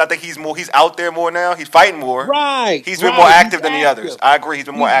why? Because I think he's out there more now. He's fighting more. Right. He's been right. more active He's than the active. others. I agree. He's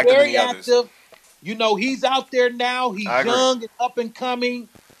been more active than very the others. active. You know, he's out there now. He's I agree. young and up and coming.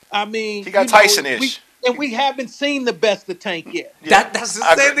 I mean, He got you know, Tyson-ish. and we haven't seen the best of Tank yet. That's the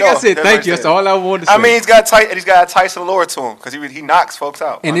I same agree. thing I No, said. that's Thank what you. I That's said. all I wanted to say. I mean, he's got a Tyson allure to him because he knocks folks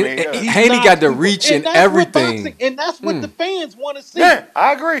out. And I mean, yeah. Haney got the reach and that's what everything. boxing- and that's what the fans want to see. Yeah,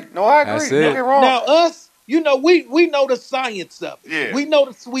 I agree. No, I agree. That's Don't it. get wrong. Now us, you know, we know the science of it. Yeah. We know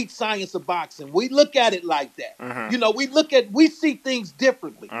the sweet science of boxing. We look at it like that. Mm-hmm. You know, we see things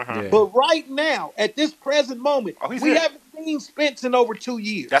differently. Yeah. But right now, at this present moment, he's we it. haven't seen Spence in over 2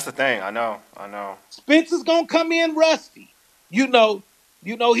 years. That's the thing. I know. Spence is gonna come in rusty. You know,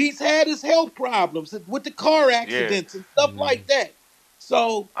 he's had his health problems with the car accidents and stuff like that.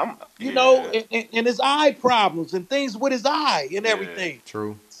 So you know, and his eye problems and things with his eye and everything.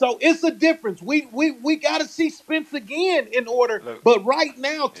 True. So it's a difference. We got to see Spence again in order. Look. But right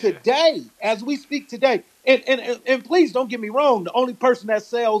now, today, as we speak today, and please don't get me wrong, the only person that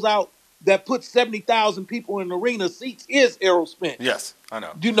sells out that puts 70,000 people in arena seats is Errol Spence. Yes, I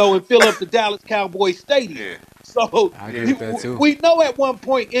know. You know, and fill up the Dallas Cowboys Stadium. Yeah. So I agree with that too. we know at one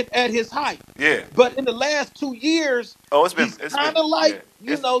point at his height. Yeah. But in the last 2 years, It's he's been kind of like,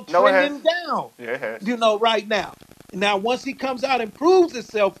 yeah. trending down. Yeah, it has. You know, right now. Now, once he comes out and proves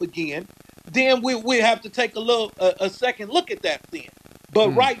himself again, then we have to take a second look at that then. But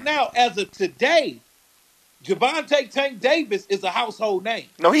right now, as of today, Javante Tank Davis is a household name.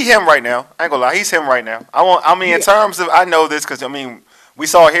 No, he him right now. I ain't gonna lie, he's him right now. In terms of, I know this because we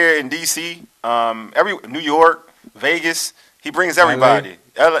saw here in DC, New York, Vegas. He brings everybody.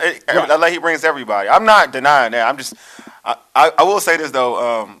 LA, he brings everybody. I'm not denying that. I will say this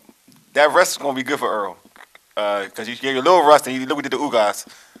though. That rest is gonna be good for Earl because you gave you a little rust and you look at the Ugas.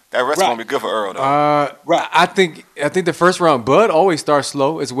 That rest is gonna be good for Earl though. Right. I think the first round, Bud always starts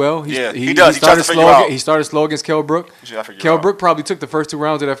slow as well. He does. He He tries started to figure slow. out. He started slow against Kell Brook. He tries to figure Kell out. Brook probably took the first 2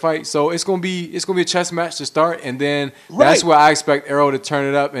 rounds of that fight, so it's gonna be a chess match to start, and then that's Right. where I expect Errol to turn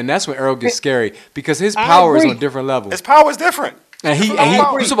it up, and that's when Errol gets scary because his I power is agree. on a different level. His power is different. And he agree.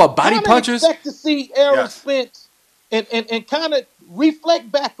 you talk about body Kinda punchers. expect to see Errol Yes. Spence and kind of reflect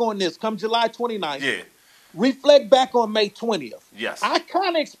back on this come July 29th. Yeah. Reflect back on May 20th. Yes. I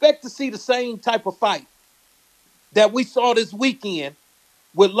kind of expect to see the same type of fight that we saw this weekend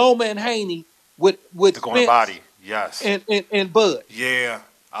with Loma and Haney with To go in the Spence body. Yes. and Bud. Yeah.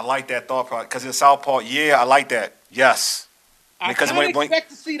 I like that thought process because in Southpaw. Yeah, I like that. Yes. I Because kind of when- expect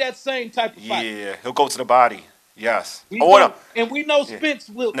to see that same type of fight. Yeah, he'll go to the body. Yes. We Oh, know- what and we know Spence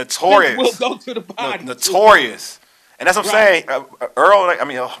will Notorious. Spence will go to the body. notorious. And that's what I'm Right. saying. Earl,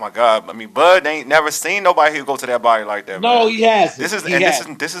 oh my God. Bud ain't never seen nobody who go to that body like that. No, man. he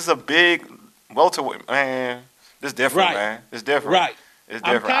hasn't. This is a big welterweight, man. This different, Right. man. It's different. Right. It's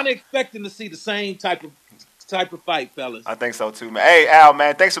I'm different. kind of expecting to see the same type of fight, fellas. I think so too, man. Hey, Al,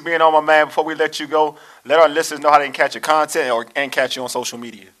 man, thanks for being on, my man. Before we let you go, let our listeners know how they can catch your content and catch you on social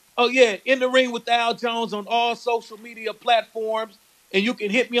media. Oh, yeah. In the Ring with Al Jones on all social media platforms. And you can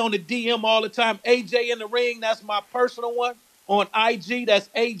hit me on the DM all the time. AJ in the Ring, that's my personal one. On IG, that's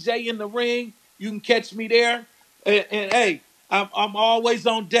AJ in the Ring. You can catch me there. And hey, I'm always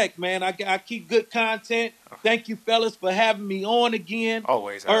on deck, man. I keep good content. Thank you, fellas, for having me on again.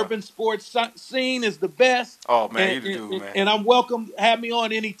 Always. Urban Sports Scene is the best. Oh, man, you do, man. And I'm welcome. Have me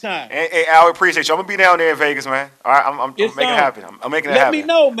on anytime. Hey, Al, I appreciate you. I'm going to be down there in Vegas, man. All right, I'm making it happen. I'm making it happen. Let me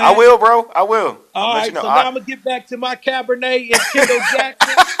know, man. I will, bro. I will. All right, so now I'm going to get back to my Cabernet and Kendall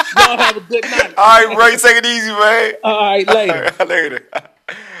Jackson. Y'all have a good night. All right, bro. You take it easy, man. All right, later. Later.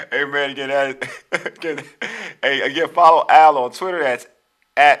 Hey, man, again, follow Al on Twitter. That's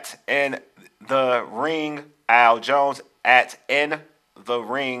at @InTheRing Al Jones. At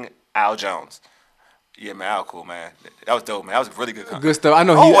 @InTheRing Al Jones. Yeah, man, Al cool, man. That was dope, man. That was really good content. Good stuff. I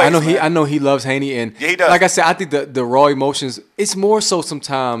know he loves Haney, and yeah, he does. Like I said, I think the raw emotions. It's more so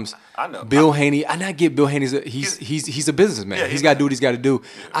sometimes. I know Bill Haney. And I get Bill Haney's. He's a businessman. Yeah, he's got to do what he's got to do.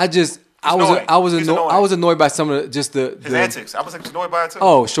 Yeah. I was annoyed by some of his antics. I was annoyed by it too.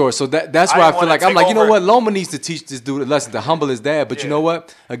 Oh, sure. So that's where I feel like I'm like, you know what? Loma needs to teach this dude a lesson to humble his dad. But you know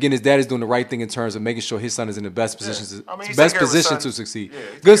what? Again, his dad is doing the right thing in terms of making sure his son is in the best position to succeed. Yeah,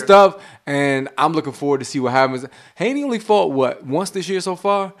 good stuff. And I'm looking forward to see what happens. Haney only fought once this year so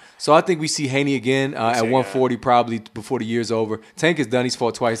far. So I think we see Haney again at 140 probably before the year's over. Tank is done. He's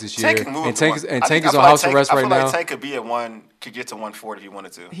fought twice this year. Tank is on house arrest right now. I feel like Tank could be at could get to 140 if he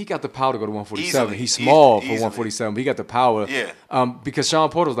wanted to. He got the power to go to 147. He's small for 147, but he got the power. Yeah. Because Sean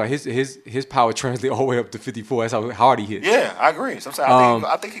Porter was like his power translates all the way up to 54. That's how hard he hits. Yeah, I agree. Sometimes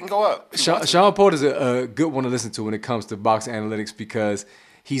I think he can go up. Sean Porter's a good one to listen to when it comes to boxing analytics because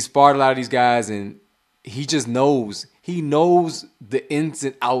he's sparred a lot of these guys and he just knows. He knows the ins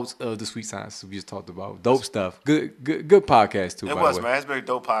and outs of the sweet science we just talked about. Dope stuff. Good podcast too. It was, man. It's been a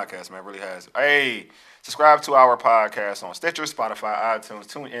dope podcast, man. It really has. Hey. Subscribe to our podcast on Stitcher, Spotify, iTunes,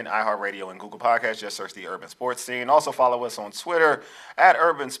 TuneIn, iHeartRadio, and Google Podcasts. Just search the Urban Sports Scene. Also follow us on Twitter at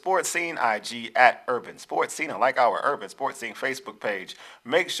Urban Sports Scene, IG at Urban Sports Scene, and like our Urban Sports Scene Facebook page.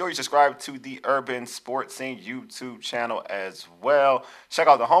 Make sure you subscribe to the Urban Sports Scene YouTube channel as well. Check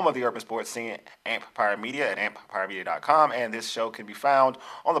out the home of the Urban Sports Scene, Empire Media at empiremedia.com. And this show can be found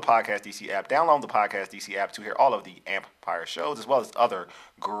on the Podcast DC app. Download the Podcast DC app to hear all of the Empire shows as well as other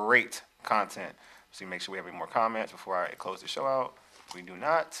great content. So make sure we have any more comments before I close the show out. We do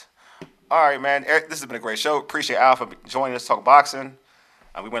not. All right, man. Eric, this has been a great show. Appreciate Al for joining us to talk boxing.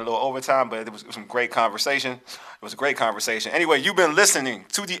 We went a little overtime, but it was some great conversation. It was a great conversation. Anyway, you've been listening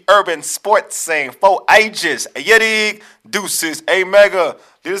to the Urban Sports Scene for ages. Yeti, deuces, Mega.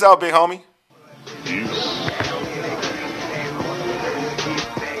 Lead us out, big homie. Peace.